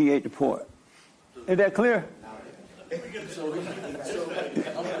 So he ate the pork. Is that clear?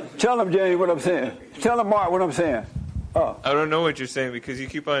 Tell him, James, what I'm saying. Tell him, Mark, what I'm saying. Oh. I don't know what you're saying because you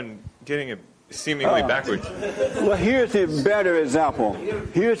keep on getting it seemingly backwards. Well, here's the better example.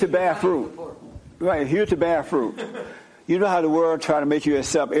 Here's the bad fruit. Right, here's the bad fruit. You know how the world try to make you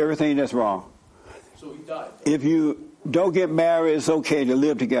accept everything that's wrong. So he died. If you don't get married, it's okay to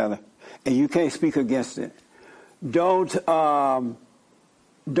live together, and you can't speak against it. Don't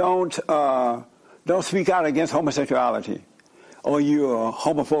speak out against homosexuality. or you're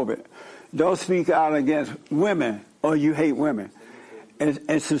homophobic. Don't speak out against women or you hate women. And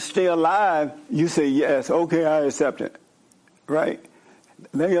to stay alive, you say, yes, okay, I accept it. Right?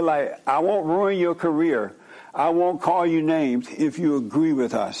 Then you're like, I won't ruin your career. I won't call you names if you agree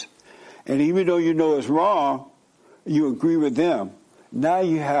with us. And even though you know it's wrong, you agree with them. Now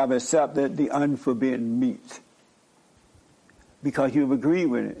you have accepted the unforbidden meat. Because you've agreed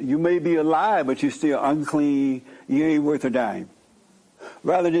with it. You may be alive, but you're still unclean. You ain't worth a dime.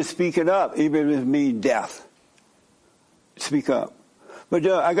 Rather than speaking up, even if it means death. Speak up. But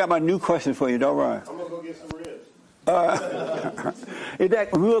I got my new question for you. Don't run. I'm going to go get some ribs. Is that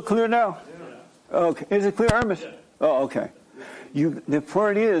real clear now? Yeah. Okay. Is it clear, Ernest? Yeah. Oh, okay. The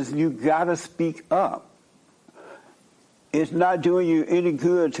point is, you got to speak up. It's not doing you any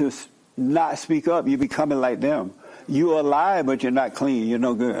good to not speak up. You're becoming like them. You're alive, but you're not clean. You're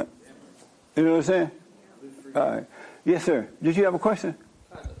no good. You know what I'm saying? Yes, sir. Did you have a question?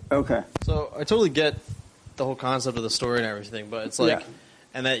 Okay. So I totally get the whole concept of the story and everything, but it's like,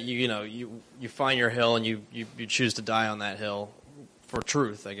 and that you find your hill and you choose to die on that hill for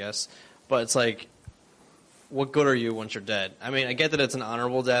truth, I guess. But it's like, what good are you once you're dead? I mean, I get that it's an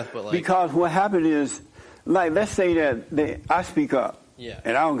honorable death, but like, because what happened is, like, let's say that I speak up,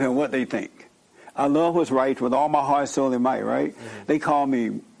 and I don't care what they think. I love what's right with all my heart, soul, and might, right? Mm-hmm. They call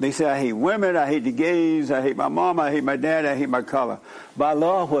me, they say I hate women, I hate the gays, I hate my mom, I hate my dad, I hate my color. But I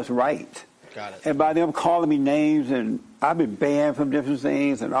love what's right. Got it. And by them calling me names, and I've been banned from different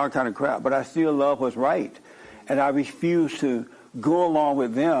things and all kind of crap, but I still love what's right. And I refuse to go along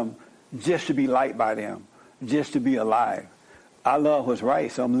with them just to be liked by them, just to be alive. I love what's right,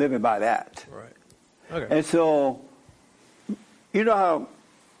 so I'm living by that. Right. Okay. And so, you know how,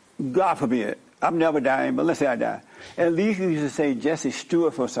 God forbid, I'm never dying, but let's say I die. At least you used to say Jesse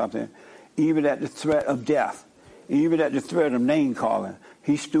Stewart for something, even at the threat of death, even at the threat of name calling.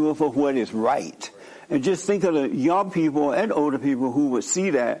 He stood for what is right. And just think of the young people and older people who would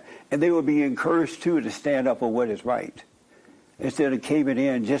see that, and they would be encouraged too to stand up for what is right, instead of caving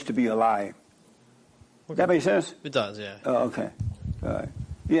in just to be alive. Okay. That makes sense? It does, yeah. Oh, okay. All right.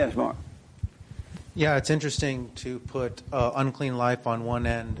 Yes, Mark. Yeah, it's interesting to put unclean life on one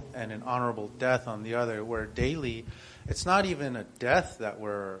end and an honorable death on the other, where daily, it's not even a death that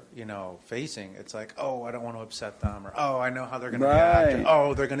we're, facing. It's like, oh, I don't want to upset them, or, oh, I know how they're going to react, or,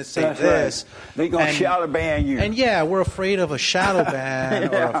 oh, they're going to say this. Right. They're going to shadow ban you. And yeah, we're afraid of a shadow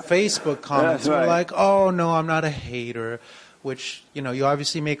ban or a Facebook comment. We're like, oh, no, I'm not a hater. Which, you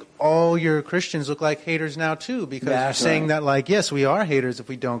obviously make all your Christians look like haters now, too, because you're saying that, like, yes, we are haters if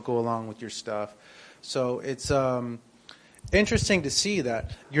we don't go along with your stuff. So it's interesting to see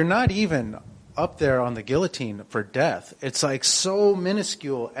that you're not even up there on the guillotine for death. It's like so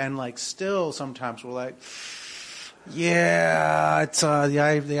minuscule, and like still sometimes we're like, yeah, it's the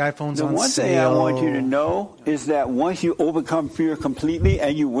iPhone's on sale. The one thing I want you to know is that once you overcome fear completely,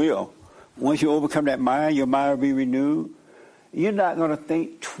 and you will, once you overcome that mind, your mind will be renewed. You're not going to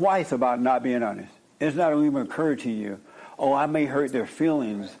think twice about not being honest. It's not going to even occur to you, oh, I may hurt their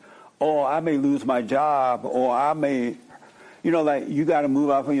feelings. Or I may lose my job, or I may, like you got to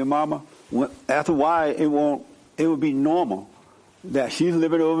move out from your mama. After a while, it will be normal that she's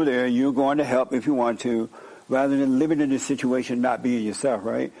living over there, you're going to help if you want to, rather than living in this situation not being yourself,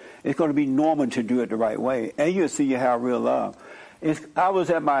 right? It's going to be normal to do it the right way, and you'll see you have real love. I was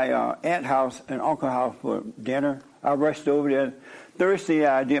at my aunt's house and uncle's house for dinner. I rushed over there. Thursday,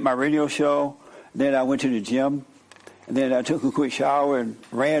 I did my radio show. Then I went to the gym. And then I took a quick shower and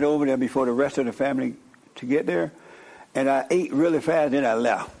ran over there before the rest of the family to get there. And I ate really fast, then I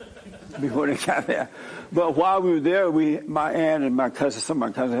left before they got there. But while we were there, my aunt and some of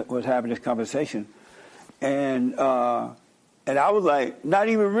my cousins was having this conversation. And I was like, not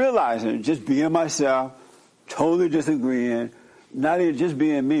even realizing it, just being myself, totally disagreeing, not even just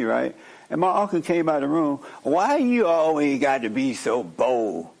being me, right? And my uncle came out of the room, why you always got to be so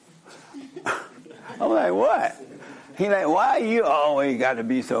bold? I'm like, what? He like, why you always got to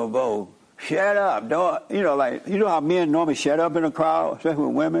be so bold? Shut up. Don't, you know how men normally shut up in a crowd, especially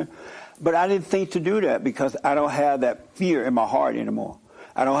with women? But I didn't think to do that because I don't have that fear in my heart anymore.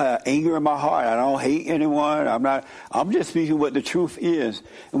 I don't have anger in my heart. I don't hate anyone. I'm just speaking what the truth is.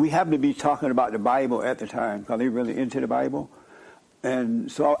 And we happen to be talking about the Bible at the time because they're really into the Bible.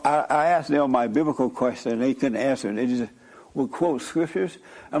 And so I asked them my biblical question and they couldn't answer it. They just would quote scriptures.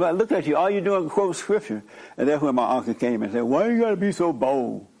 I'm like, look at you, all you're doing is quote scripture. And that's when my uncle came and said, why you got to be so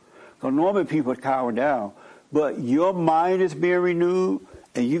bold? Because normally people cower down. But your mind is being renewed,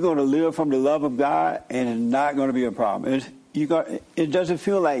 and you're going to live from the love of God, and it's not going to be a problem. It doesn't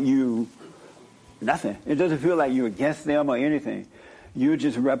feel like you Nothing. It doesn't feel like you're against them or anything. You're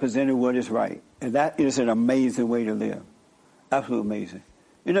just representing what is right. And that is an amazing way to live. Absolutely amazing.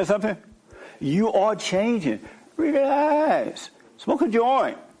 You know something? You are changing. Relax. Smoke a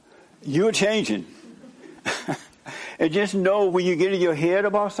joint. You're changing. And just know when you get in your head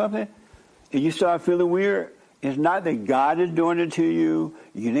about something and you start feeling weird, it's not that God is doing it to you.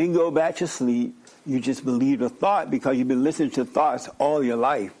 You didn't go back to sleep. You just believed a thought because you've been listening to thoughts all your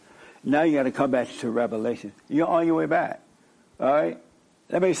life. Now you got to come back to revelation. You're on your way back. All right?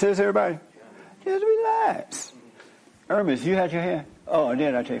 That makes sense, everybody? Just relax. Hermes, you had your hand? Oh, and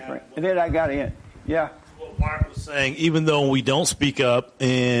then I take Frank. And then I got in. Yeah. What Mark was saying, even though we don't speak up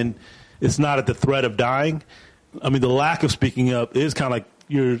and it's not at the threat of dying, I mean, the lack of speaking up is kind of like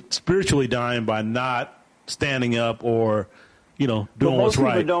you're spiritually dying by not standing up or, doing what's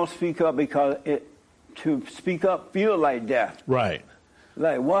right. Most people don't speak up because to speak up feel like death. Right.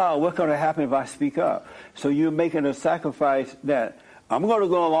 Like, wow, what's going to happen if I speak up? So you're making a sacrifice that I'm going to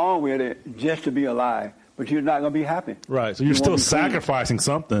go along with it just to be alive, but you're not going to be happy. Right. So you're still sacrificing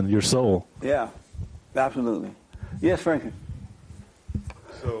something, your soul. Yeah, absolutely. Yes, Frankie.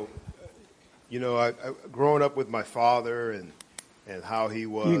 So, I growing up with my father and how he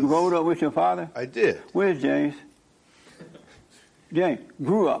was. You grew up with your father? I did. Where's James? James,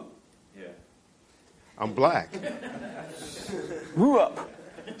 grew up. Yeah. I'm black. Grew up.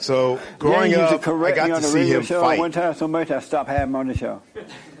 So growing up, I got to see him fight. One time so much I stopped having him on the show.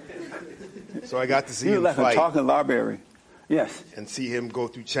 So I got to see him him like fight. A talking library. Yes. And see him go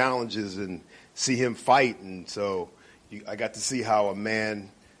through challenges and see him fight. And so I got to see how a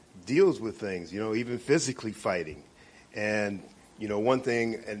man deals with things, even physically fighting. And, one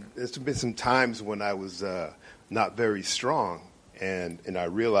thing, and there's been some times when I was not very strong. And I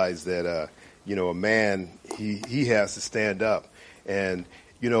realized that, a man, he has to stand up. And,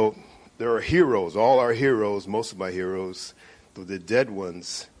 there are heroes, all our heroes, most of my heroes, the dead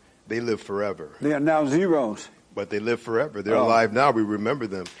ones, they live forever. They are now zeros. But they live forever. They're alive now. We remember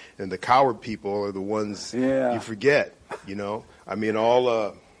them. And the coward people are the ones you forget, I mean,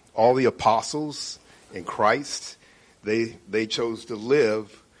 all the apostles in Christ, they chose to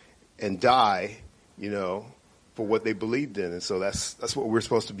live and die, for what they believed in. And so that's what we're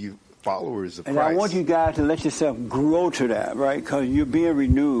supposed to be, followers of and Christ. I want you guys to let yourself grow to that, right? Because you're being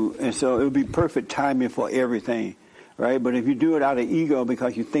renewed, and so it'll be perfect timing for everything, right? But if you do it out of ego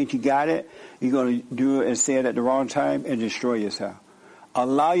because you think you got it, you're going to do it and say it at the wrong time and destroy yourself.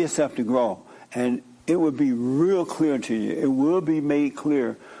 Allow yourself to grow, and it will be real clear to you. It will be made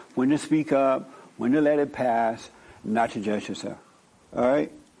clear when to speak up, when to let it pass, not to judge yourself. All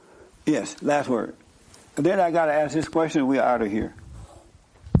right? Yes, last word. And then I got to ask this question, and we're out of here.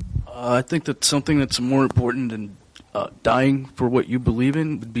 I think that something that's more important than dying for what you believe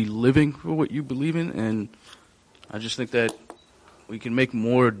in would be living for what you believe in. And I just think that we can make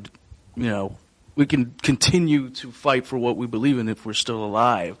more, we can continue to fight for what we believe in if we're still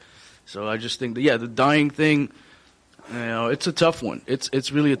alive. So I just think that, the dying thing, it's a tough one.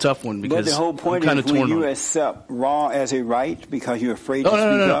 It's really a tough one because but the whole point I'm is when you accept wrong as a right because you're afraid to speak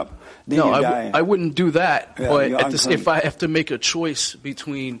up, then no, you're dying. I wouldn't do that. Yeah, but if I have to make a choice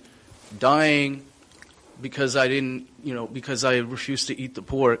between dying because I didn't, because I refused to eat the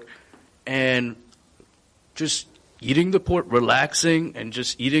pork, and just eating the pork, relaxing, and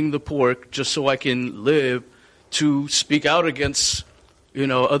just eating the pork just so I can live, to speak out against,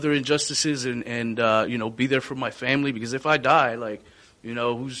 other injustices and be there for my family. Because if I die, my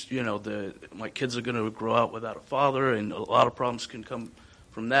kids are going to grow out without a father, and a lot of problems can come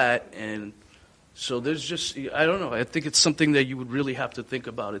from that. And so there's just, I don't know. I think it's something that you would really have to think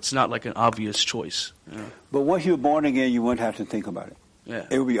about. It's not like an obvious choice. But once you're born again, you wouldn't have to think about it. Yeah.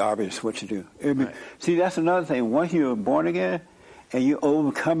 It would be obvious what to do. See, that's another thing. Once you're born again and you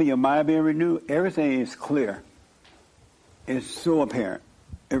overcome your mind being renewed, everything is clear. It's so apparent.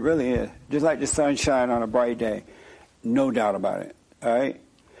 It really is. Just like the sunshine on a bright day. No doubt about it. All right?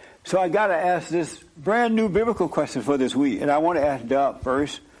 So I got to ask this brand new biblical question for this week. And I want to ask Doug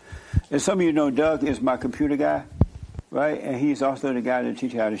first. And some of you know Doug is my computer guy, right? And he's also the guy that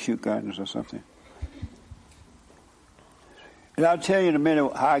teaches you how to shoot guns or something. And I'll tell you in a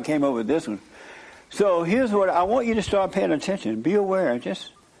minute how I came up with this one. So here's what I want you to start paying attention. Be aware.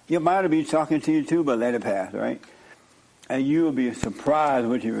 Just your mind will be talking to you too, but let it pass, right? And you will be surprised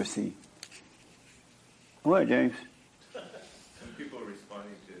what you receive. What, James? Some people are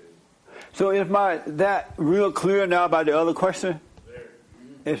responding to it. So is that real clear now about the other question?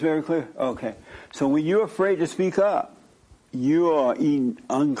 It's very clear? Okay. So when you're afraid to speak up, you are eating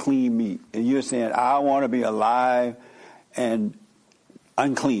unclean meat. And you're saying, I want to be alive and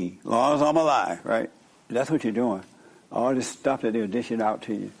unclean, as long as I'm alive, right? That's what you're doing. All this stuff that they're dishing out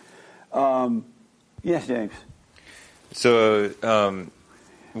to you. Yes, James. So,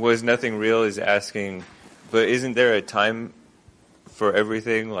 was nothing real is asking, but isn't there a time for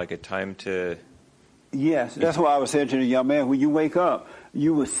everything, like a time to... Yes, that's why I was saying to the young man, when you wake up,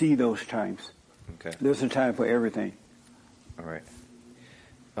 you will see those times. Okay. There's a time for everything. All right.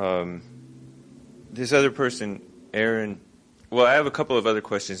 This other person, Aaron, well, I have a couple of other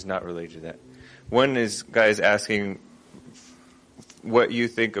questions not related to that. One is, guys, asking what you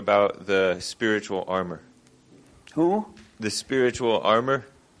think about the spiritual armor. Who? The spiritual armor.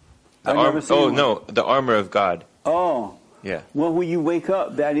 I've never seen one. No, the armor of God. Oh. Yeah. Well, when you wake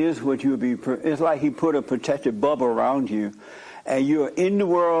up, that is what you would be. It's like he put a protective bubble around you, and you're in the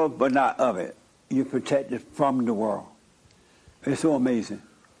world, but not of it. You're protected from the world. It's so amazing.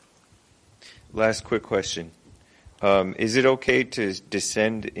 Last quick question. Is it okay to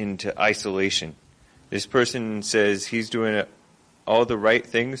descend into isolation? This person says he's doing all the right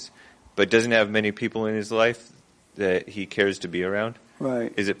things, but doesn't have many people in his life that he cares to be around.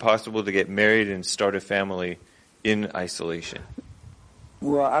 Right. Is it possible to get married and start a family in isolation?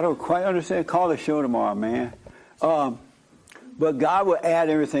 Well, I don't quite understand. Call the show tomorrow, man. But God will add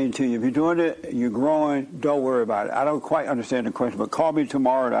everything to you. If you're doing it, you're growing, don't worry about it. I don't quite understand the question, but call me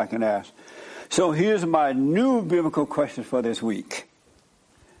tomorrow and I can ask. So here's my new biblical question for this week.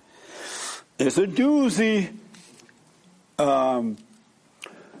 It's a doozy.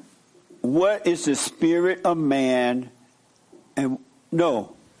 What is the spirit of man?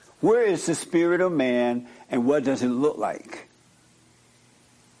 Where is the spirit of man and what does it look like?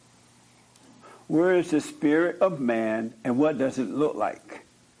 Where is the spirit of man and what does it look like?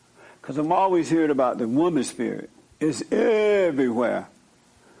 Because I'm always hearing about the woman's spirit. It's everywhere.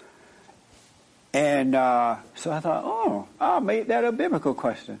 And so I thought, I'll make that a biblical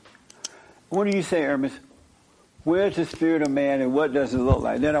question. What do you say, Hermes? Where's the spirit of man and what does it look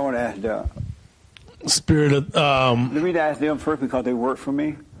like? Then I want to ask Doug. Spirit of... Let me ask them first because they work for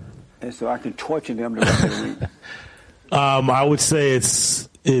me. And so I can torture them the rest of the week. I would say it's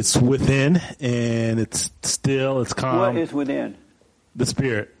within and it's still, it's calm. What is within? The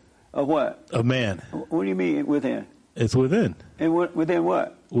spirit. Of what? Of man. What do you mean within? It's within. And within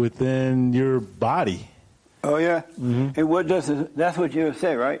what? Within your body. Oh, yeah? Mm-hmm. And what does it, that's what you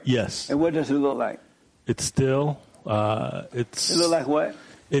say, right? Yes. And what does it look like? It's still, It look like what?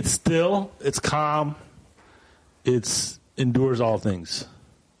 It's still, it's calm, it's endures all things.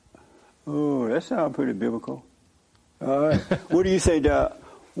 Oh, that sounds pretty biblical. All right. What do you say, Doug?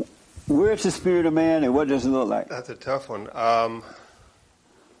 Where's the spirit of man and what does it look like? That's a tough one. I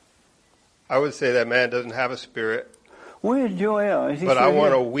would say that man doesn't have a spirit. Where's Joel? But I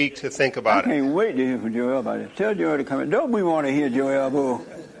want a week to think about it. I can't wait to hear from Joel about it. Tell Joel to come in. Don't we want to hear Joel, boo?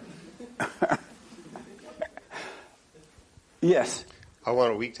 Yes. I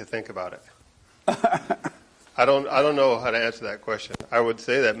want a week to think about it. I don't know how to answer that question. I would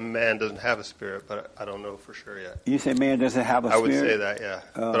say that man doesn't have a spirit, but I don't know for sure yet. You say man doesn't have a spirit? I would say that, yeah.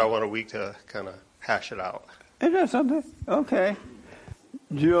 But I want a week to kind of hash it out. Is that something? Okay.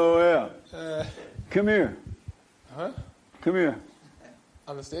 Joel, come here. Huh? Come here.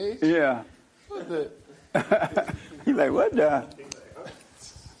 On the stage? Yeah. What the? He's like, what the?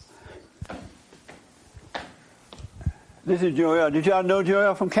 This is Joel. Did y'all know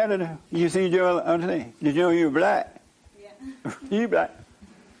Joel from Canada? You see Joel on the thing? Did you know you were black? Yeah. You black.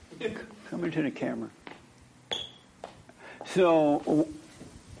 Come into the camera. So,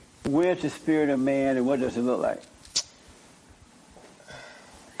 where's the spirit of man and what does it look like?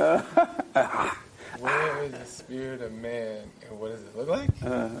 Where is the spirit of man and what does it look like?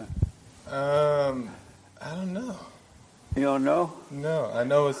 I don't know. You don't know? No, I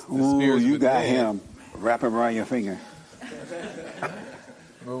know it's the Ooh, spirit. you got him. Wrap him around your finger.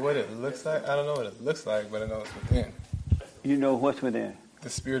 But what it looks like, I don't know what it looks like, but I know it's within. You know what's within? The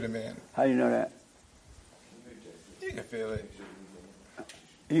spirit of man. How do you know that? You can feel it.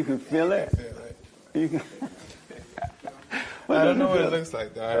 You can feel it? You can. I don't know what it looks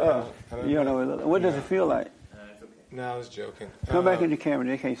like, though. You don't know what it looks like. What does it feel like? No, I was joking. Come back in the camera.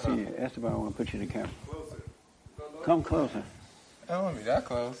 They can't see you. That's the part I want to put you in the camera. Come closer. I don't want to be that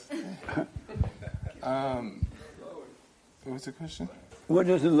close. What's the question? What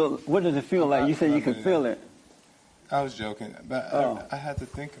does it look? What does it feel like? You said you can feel it. I was joking, but I had to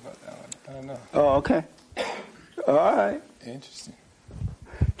think about that one. I don't know. Oh, okay. All right. Interesting.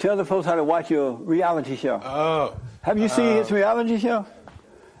 Tell the folks how to watch your reality show. Oh. Have you seen his reality show?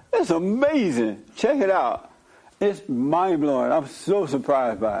 It's amazing. Check it out. It's mind-blowing. I'm so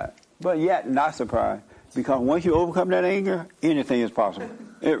surprised by it, but yet not surprised. Because once you overcome that anger, anything is possible.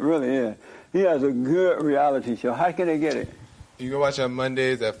 It really is. He has a good reality show. How can they get it? You can watch on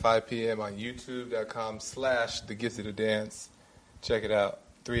Mondays at 5 p.m. on youtube.com/The Gifted to Dance. Check it out.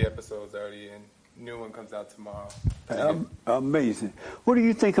 3 episodes already in. New one comes out tomorrow. Amazing. What do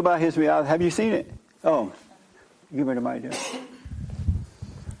you think about his reality? Have you seen it? Oh, give me the mic there.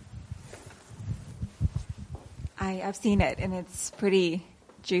 I've seen it, and it's pretty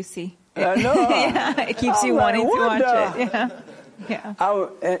juicy. I know. Yeah, it keeps you wanting to watch it. Yeah.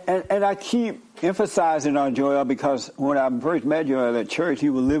 And I keep emphasizing on Joel because when I first met Joel at church, he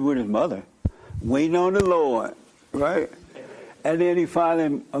would live with his mother, waiting on the Lord, right? And then he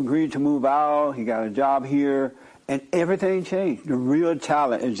finally agreed to move out. He got a job here, and everything changed. The real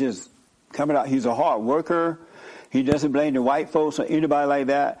talent is just coming out. He's a hard worker. He doesn't blame the white folks or anybody like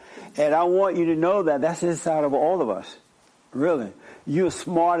that. And I want you to know that that's inside of all of us, really. You're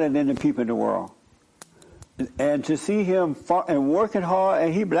smarter than the people in the world. And to see him and working hard,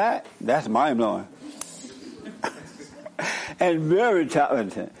 and he black, that's mind-blowing. And very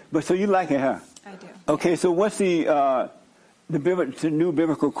talented. But so you like it, huh? I do. Okay, so what's the new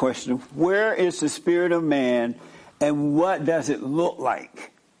biblical question? Where is the spirit of man, and what does it look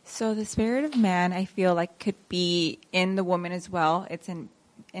like? So the spirit of man, I feel like, could be in the woman as well. It's in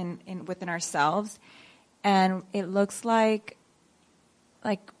within ourselves, and it looks like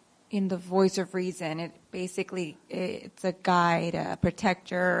in the voice of reason. It's a guide, a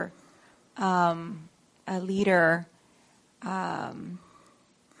protector, a leader,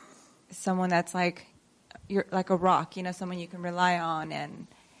 someone that's you're like a rock, someone you can rely on and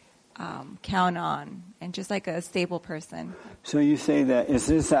count on, and just like a stable person. So you say that it's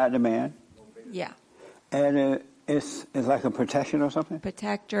inside the man? Yeah. And it's like a protection or something?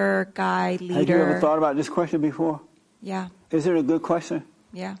 Protector, guide, leader. Have you ever thought about this question before? Yeah. Is it a good question?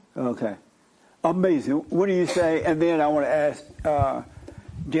 Yeah. Okay. Amazing. What do you say? And then I want to ask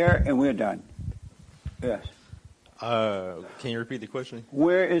Derek, and we're done. Yes. Can you repeat the question?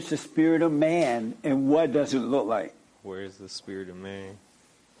 Where is the spirit of man, and what does it look like? Where is the spirit of man?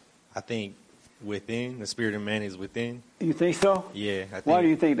 I think within. The spirit of man is within. You think so? Yeah. I think, why do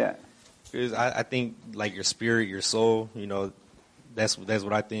you think that? Because I think like your spirit, your soul, that's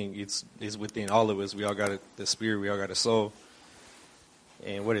what I think. It's within all of us. We all got the spirit. We all got a soul.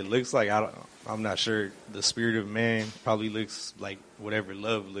 And what it looks like, I'm not sure. The spirit of man probably looks like whatever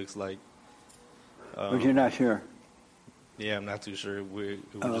love looks like. But you're not sure? Yeah, I'm not too sure. It would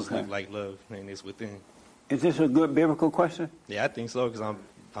just look like love, and it's within. Is this a good biblical question? Yeah, I think so, because I'm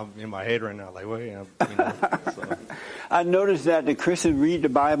in my head right now. Like, wait, so. I noticed that the Christians read the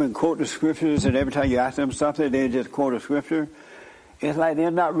Bible and quote the scriptures, and every time you ask them something, they just quote a scripture. It's like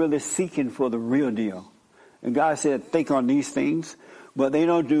they're not really seeking for the real deal. And God said, think on these things. But they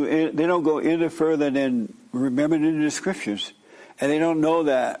don't go any further than remembering the scriptures. And they don't know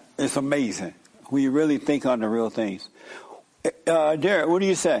that it's amazing when you really think on the real things. Derek, what do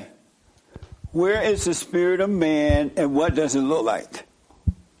you say? Where is the spirit of man, and what does it look like?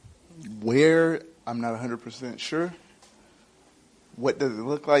 Where, I'm not 100% sure. What does it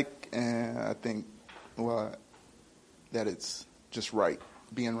look like? And I think, that it's just right,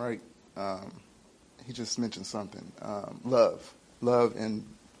 being right. He just mentioned something. Love and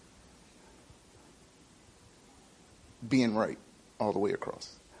being right all the way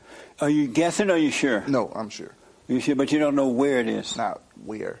across. Are you guessing or are you sure? No, I'm sure. You sure, but you don't know where it is? Not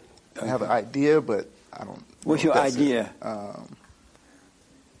where. I have an idea, but I don't. What's your idea?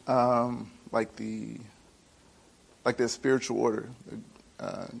 Like the spiritual order,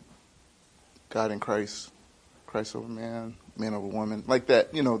 God and Christ, Christ over man, man over woman, like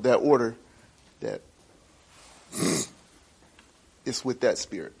that. That order that. It's with that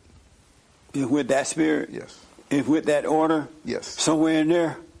spirit. It's with that spirit? Yes. It's with that order? Yes. Somewhere in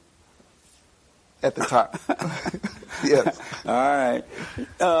there? At the top. Yes. All right.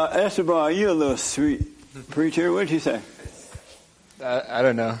 Esteban, you're a little sweet preacher. What'd you say? I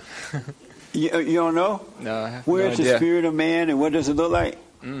don't know. You don't know? No, I have Where's no the idea. spirit of man, and what does it look like?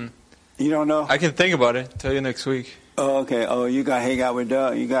 You don't know? I can think about it. Tell you next week. Oh, okay. Oh, you got to hang out with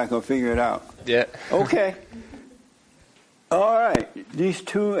Doug. You got to go figure it out. Yeah. Okay. All right. These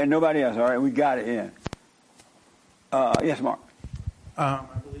two and nobody else. All right. We got it in. Yes, Mark. I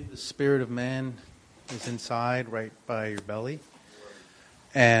believe the spirit of man is inside, right by your belly.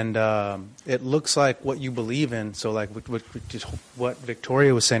 And it looks like what you believe in. So like what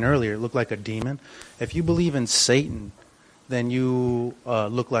Victoria was saying earlier, it looked like a demon. If you believe in Satan, then you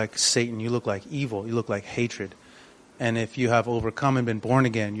look like Satan. You look like evil. You look like hatred. And if you have overcome and been born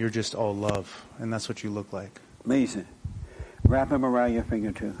again, you're just all love. And that's what you look like. Amazing. Wrap him around your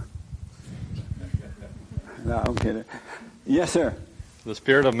finger, too. No, I'm kidding. Yes, sir. The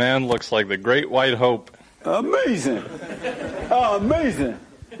spirit of man looks like the great white hope. Amazing. Oh, amazing.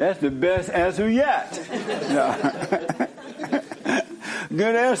 That's the best answer yet. No.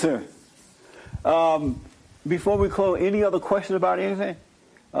 Good answer. Before we close, any other questions about anything?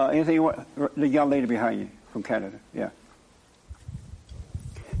 Anything you want? The young lady behind you from Canada. Yeah.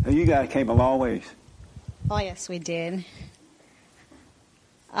 You guys came a long ways. Oh, yes, we did.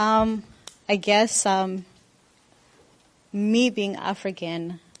 I guess me being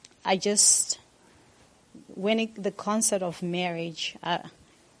African, the concept of marriage,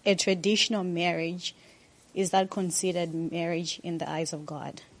 a traditional marriage, is that considered marriage in the eyes of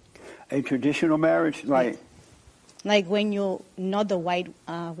God? A traditional marriage? Like when you're not the white,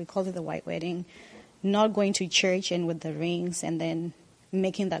 we call it the white wedding, not going to church and with the rings and then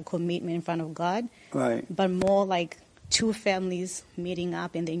making that commitment in front of God. Right. But more like two families meeting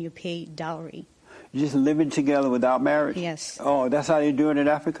up and then you pay dowry. Just living together without marriage? Yes. Oh, that's how they do it in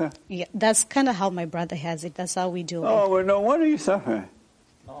Africa? Yeah, that's kind of how my brother has it. That's how we do it. Oh, well, no wonder you're suffering.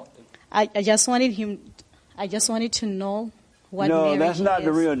 I just wanted to know what No, marriage that's not is.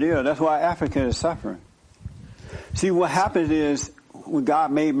 the real deal. That's why Africa is suffering. See, what happens is when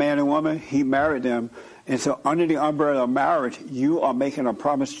God made man and woman, he married them. And so under the umbrella of marriage, you are making a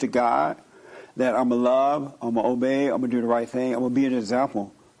promise to God that I'm going to love, I'm going to obey, I'm going to do the right thing, I'm going to be an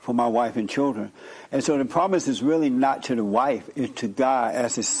example for my wife and children. And so the promise is really not to the wife, it's to God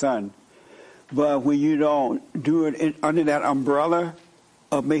as his son. But when you don't do it under that umbrella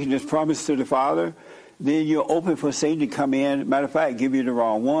of making this promise to the Father, then you're open for Satan to come in, matter of fact, give you the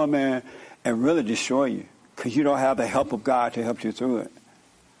wrong woman and really destroy you because you don't have the help of God to help you through it.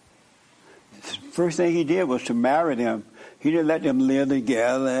 First thing he did was to marry them. He didn't let them live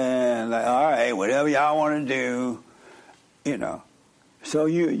together and like, all right, whatever y'all want to do, you know. So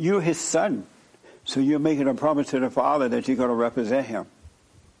you're his son. So you're making a promise to the Father that you're going to represent him.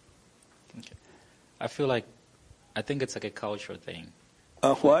 Okay. I think it's like a cultural thing.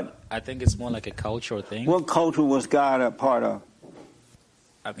 What? I think it's more like a cultural thing. What culture was God a part of?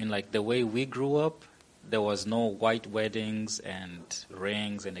 I mean, like the way we grew up, there was no white weddings and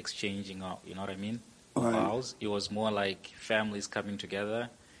rings and exchanging, you know what I mean? Right. Vows. It was more like families coming together,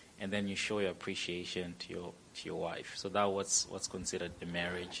 and then you show your appreciation to your wife. So that was what's considered the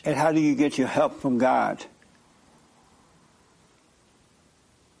marriage. And how do you get your help from God?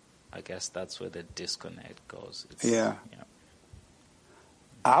 I guess that's where the disconnect goes. Yeah.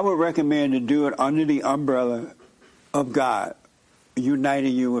 I would recommend to do it under the umbrella of God,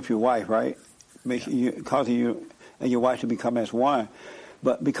 uniting you with your wife, right? Causing you and your wife to become as one.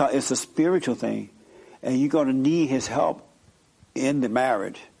 But because it's a spiritual thing, and you're going to need his help in the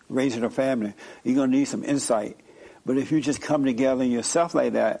marriage, raising a family. You're going to need some insight. But if you just come together yourself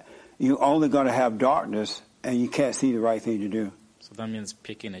like that, you're only going to have darkness, and you can't see the right thing to do. So that means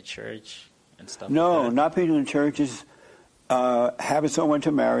picking a church and stuff No, like that? not picking in churches. Having someone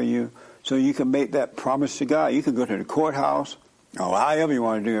to marry you so you can make that promise to God. You can go to the courthouse or however you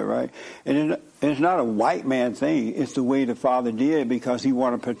want to do it, right? And it's not a white man thing. It's the way the Father did because he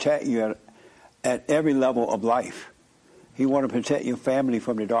wanted to protect you at every level of life. He wanted to protect your family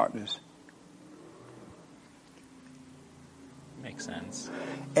from the darkness. Makes sense.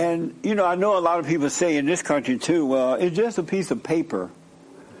 And, I know a lot of people say in this country, too, well, it's just a piece of paper.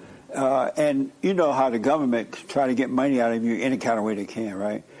 And you know how the government try to get money out of you any kind of way they can,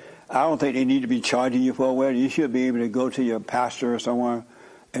 right? I don't think they need to be charging you for a wedding. You should be able to go to your pastor or someone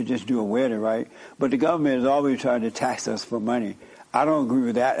and just do a wedding, right? But the government is always trying to tax us for money. I don't agree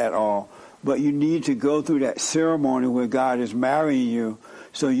with that at all. But you need to go through that ceremony where God is marrying you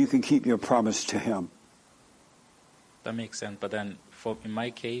so you can keep your promise to him. That makes sense. But then in my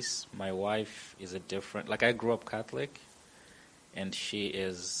case, my wife is a different... Like I grew up Catholic, and she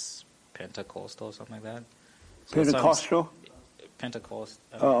is Pentecostal or something like that. So Pentecostal? Pentecost.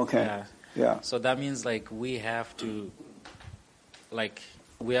 Oh, okay. Yeah. So that means we have to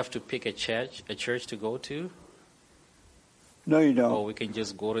pick a church to go to. No, you don't. Or we can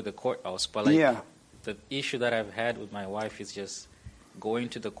just go to the courthouse. But the issue that I've had with my wife is just going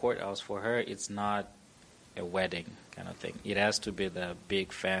to the courthouse. For her, it's not a wedding kind of thing. It has to be the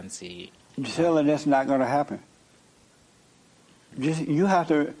big fancy. Tell her that's not going to happen. You have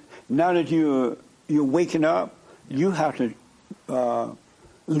to, now that you're waking up, you have to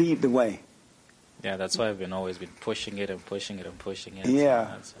lead the way. Yeah, that's why I've always been pushing it and pushing it and pushing it.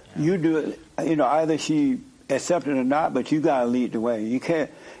 Yeah. You do it, either she accept it or not, but you got to lead the way. You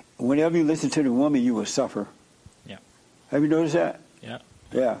can't, whenever you listen to the woman, you will suffer. Yeah. Have you noticed that? Yeah.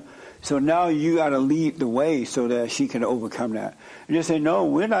 Yeah. So now you got to lead the way so that she can overcome that. And just say, no,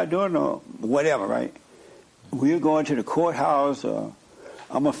 we're not doing no whatever, right? we're going to the courthouse. I'm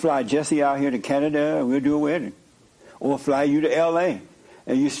going to fly Jesse out here to Canada, and we'll do a wedding. Or fly you to L.A.,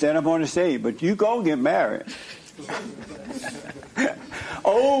 and you stand up on the stage. But you going to get married.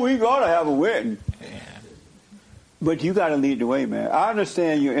 Oh, we going to have a wedding. But you got to lead the way, man. I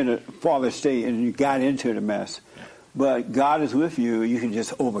understand you're in a fallen state, and you got into the mess. But God is with you. You can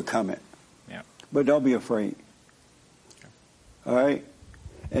just overcome it. Yeah. But don't be afraid. All right?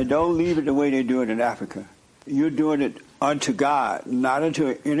 And don't leave it the way they do it in Africa. You're doing it unto God, not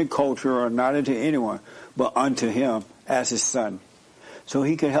unto any culture or not unto anyone, but unto Him as His Son. So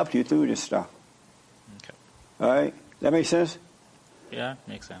He can help you through this stuff. Okay. All right? That make sense? Yeah,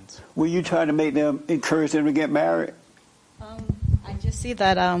 makes sense. Were you trying to make them, encourage them to get married? I just see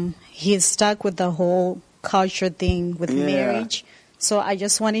that he's stuck with the whole culture thing with marriage. So I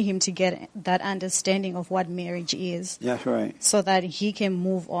just wanted him to get that understanding of what marriage is. That's right. So that he can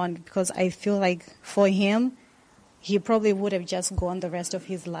move on, because I feel like for him, he probably would have just gone the rest of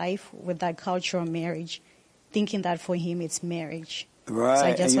his life with that cultural marriage, thinking that for him it's marriage. Right, So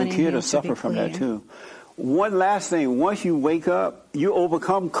I just and your kid will suffer from that too. One last thing, once you wake up, you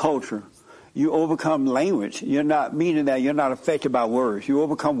overcome culture. You overcome language. You're not, meaning that you're not affected by words. You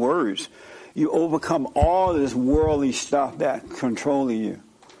overcome words. You overcome all this worldly stuff that's controlling you.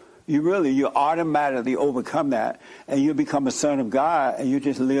 You automatically overcome that, and you become a son of God, and you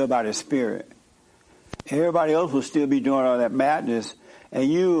just live by the Spirit. Everybody else will still be doing all that madness,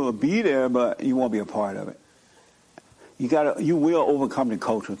 and you will be there, but you won't be a part of it. You will overcome the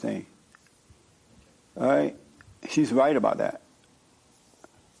cultural thing. All right? She's right about that.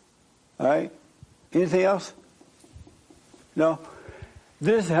 All right? Anything else? No?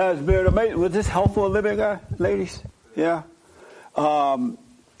 This has been amazing. Was this helpful a little bit, guys, ladies? Yeah?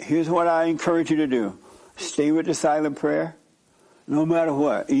 Here's what I encourage you to do. Stay with the silent prayer, no matter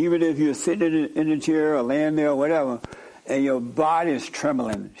what. Even if you're sitting in the chair or laying there or whatever, and your body is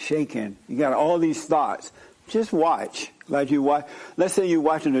trembling, shaking, you got all these thoughts, just watch. Like you watch. Let's say you're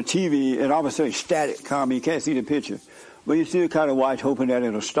watching the TV and all of a sudden static come, you can't see the picture. But you still kind of watch, hoping that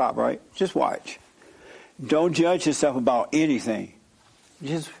it'll stop, right? Just watch. Don't judge yourself about anything.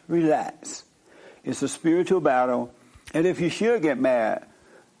 Just relax. It's a spiritual battle. And if you should get mad,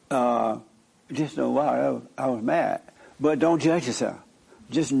 just know, wow, I was mad. But don't judge yourself.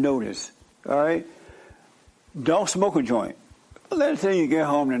 Just notice. All right? Don't smoke a joint. Let's say you get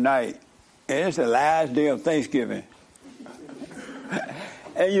home tonight, and it's the last day of Thanksgiving.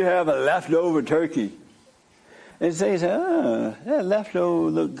 And you have a leftover turkey. And say, that leftover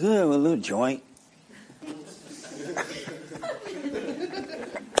look good with a little joint.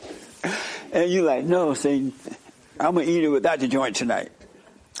 And you like, no, Satan, I'm going to eat it without the joint tonight.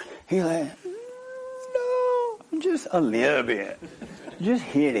 He's like, no, just a little bit. Just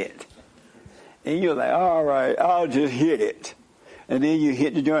hit it. And you're like, all right, I'll just hit it. And then you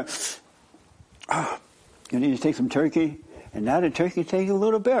hit the joint. And then you take some turkey. And now the turkey tastes a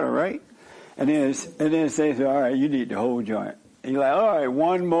little better, right? And then it says, all right, you need the whole joint. And you're like, all right,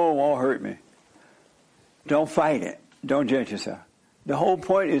 one more won't hurt me. Don't fight it. Don't judge yourself. The whole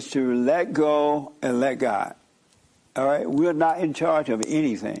point is to let go and let God. All right? We're not in charge of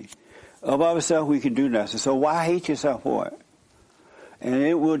anything. Of ourselves, we can do nothing. So why hate yourself for it? And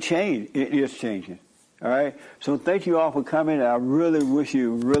it will change. It is changing. All right? So thank you all for coming. I really wish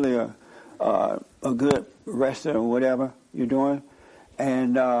you really a good rest or whatever you're doing.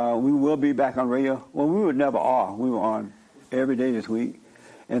 And we will be back on radio. Well, we were never off. We were on every day this week.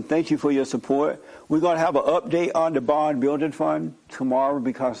 And thank you for your support. We're going to have an update on the bond building fund tomorrow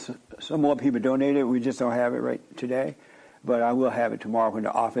because some more people donated. We just don't have it right today. But I will have it tomorrow when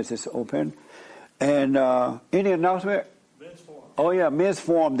the office is open. And any announcement? Men's Forum. Oh, yeah, Men's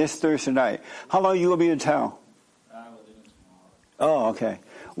Forum this Thursday night. How long are you going to be in town? Oh, okay.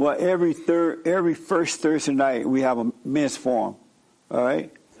 Well, every first Thursday night we have a Men's Forum. All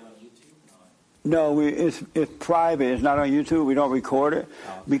right? No, it's private. It's not on YouTube. We don't record it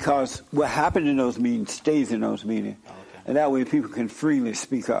because what happened in those meetings stays in those meetings. And that way people can freely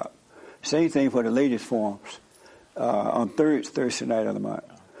speak up. Same thing for the ladies' forums on Thursday night of the month.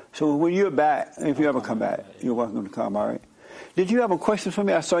 So when you're back, if you ever come back, you're welcome to come, all right? Did you have a question for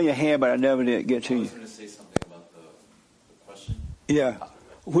me? I saw your hand, but I never did get to you. I was going to say something about the question. Yeah.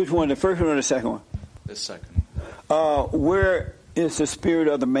 Which one, the first one or the second one? The second. Where is the spirit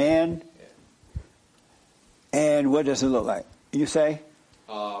of the man? And what does it look like? You say?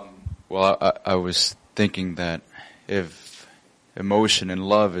 Well, I was thinking that if emotion and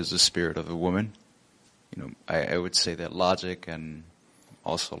love is the spirit of the woman, I would say that logic and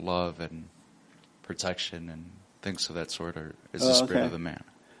also love and protection and things of that sort is the spirit of the man.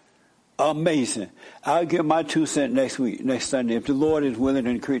 Amazing. I'll give my 2 cents next Sunday, if the Lord is willing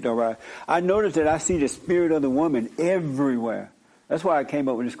and the creek don't rise. I noticed that I see the spirit of the woman everywhere. That's why I came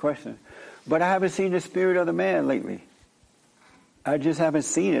up with this question. But I haven't seen the spirit of the man lately. I just haven't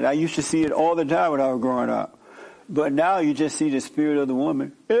seen it. I used to see it all the time when I was growing up. But now you just see the spirit of the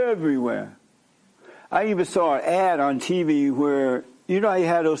woman everywhere. I even saw an ad on TV where, you know how you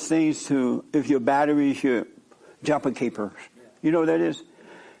have those things to, if your batteries, your jumper capers. You know what that is?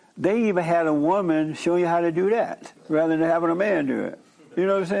 They even had a woman show you how to do that rather than having a man do it. You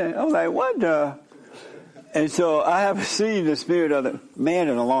know what I'm saying? I was like, what the? And so I haven't seen the spirit of the man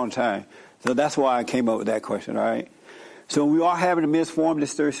in a long time. So that's why I came up with that question, all right? So we are having a men's forum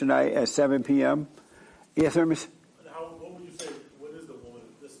this Thursday night at 7 p.m. Yes, sir, Miss? What would you say, what is the woman,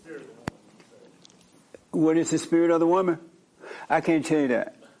 the spirit of the woman? What is the spirit of the woman? I can't tell you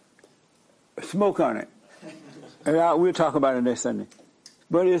that. Smoke on it. And we'll talk about it next Sunday.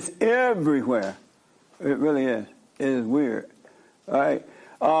 But it's everywhere. It really is. It is weird. All right.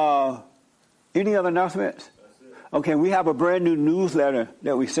 Any other announcements? Okay, we have a brand new newsletter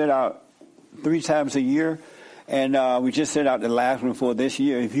that we send out 3 times a year. And we just sent out the last one for this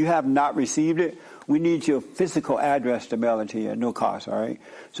year. If you have not received it, we need your physical address to mail it to you at no cost, all right?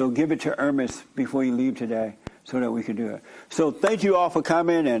 So give it to Ermis before you leave today so that we can do it. So thank you all for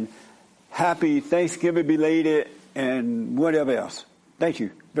coming, and happy Thanksgiving belated and whatever else. Thank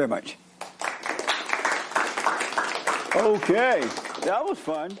you very much. Okay, that was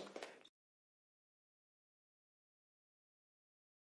fun.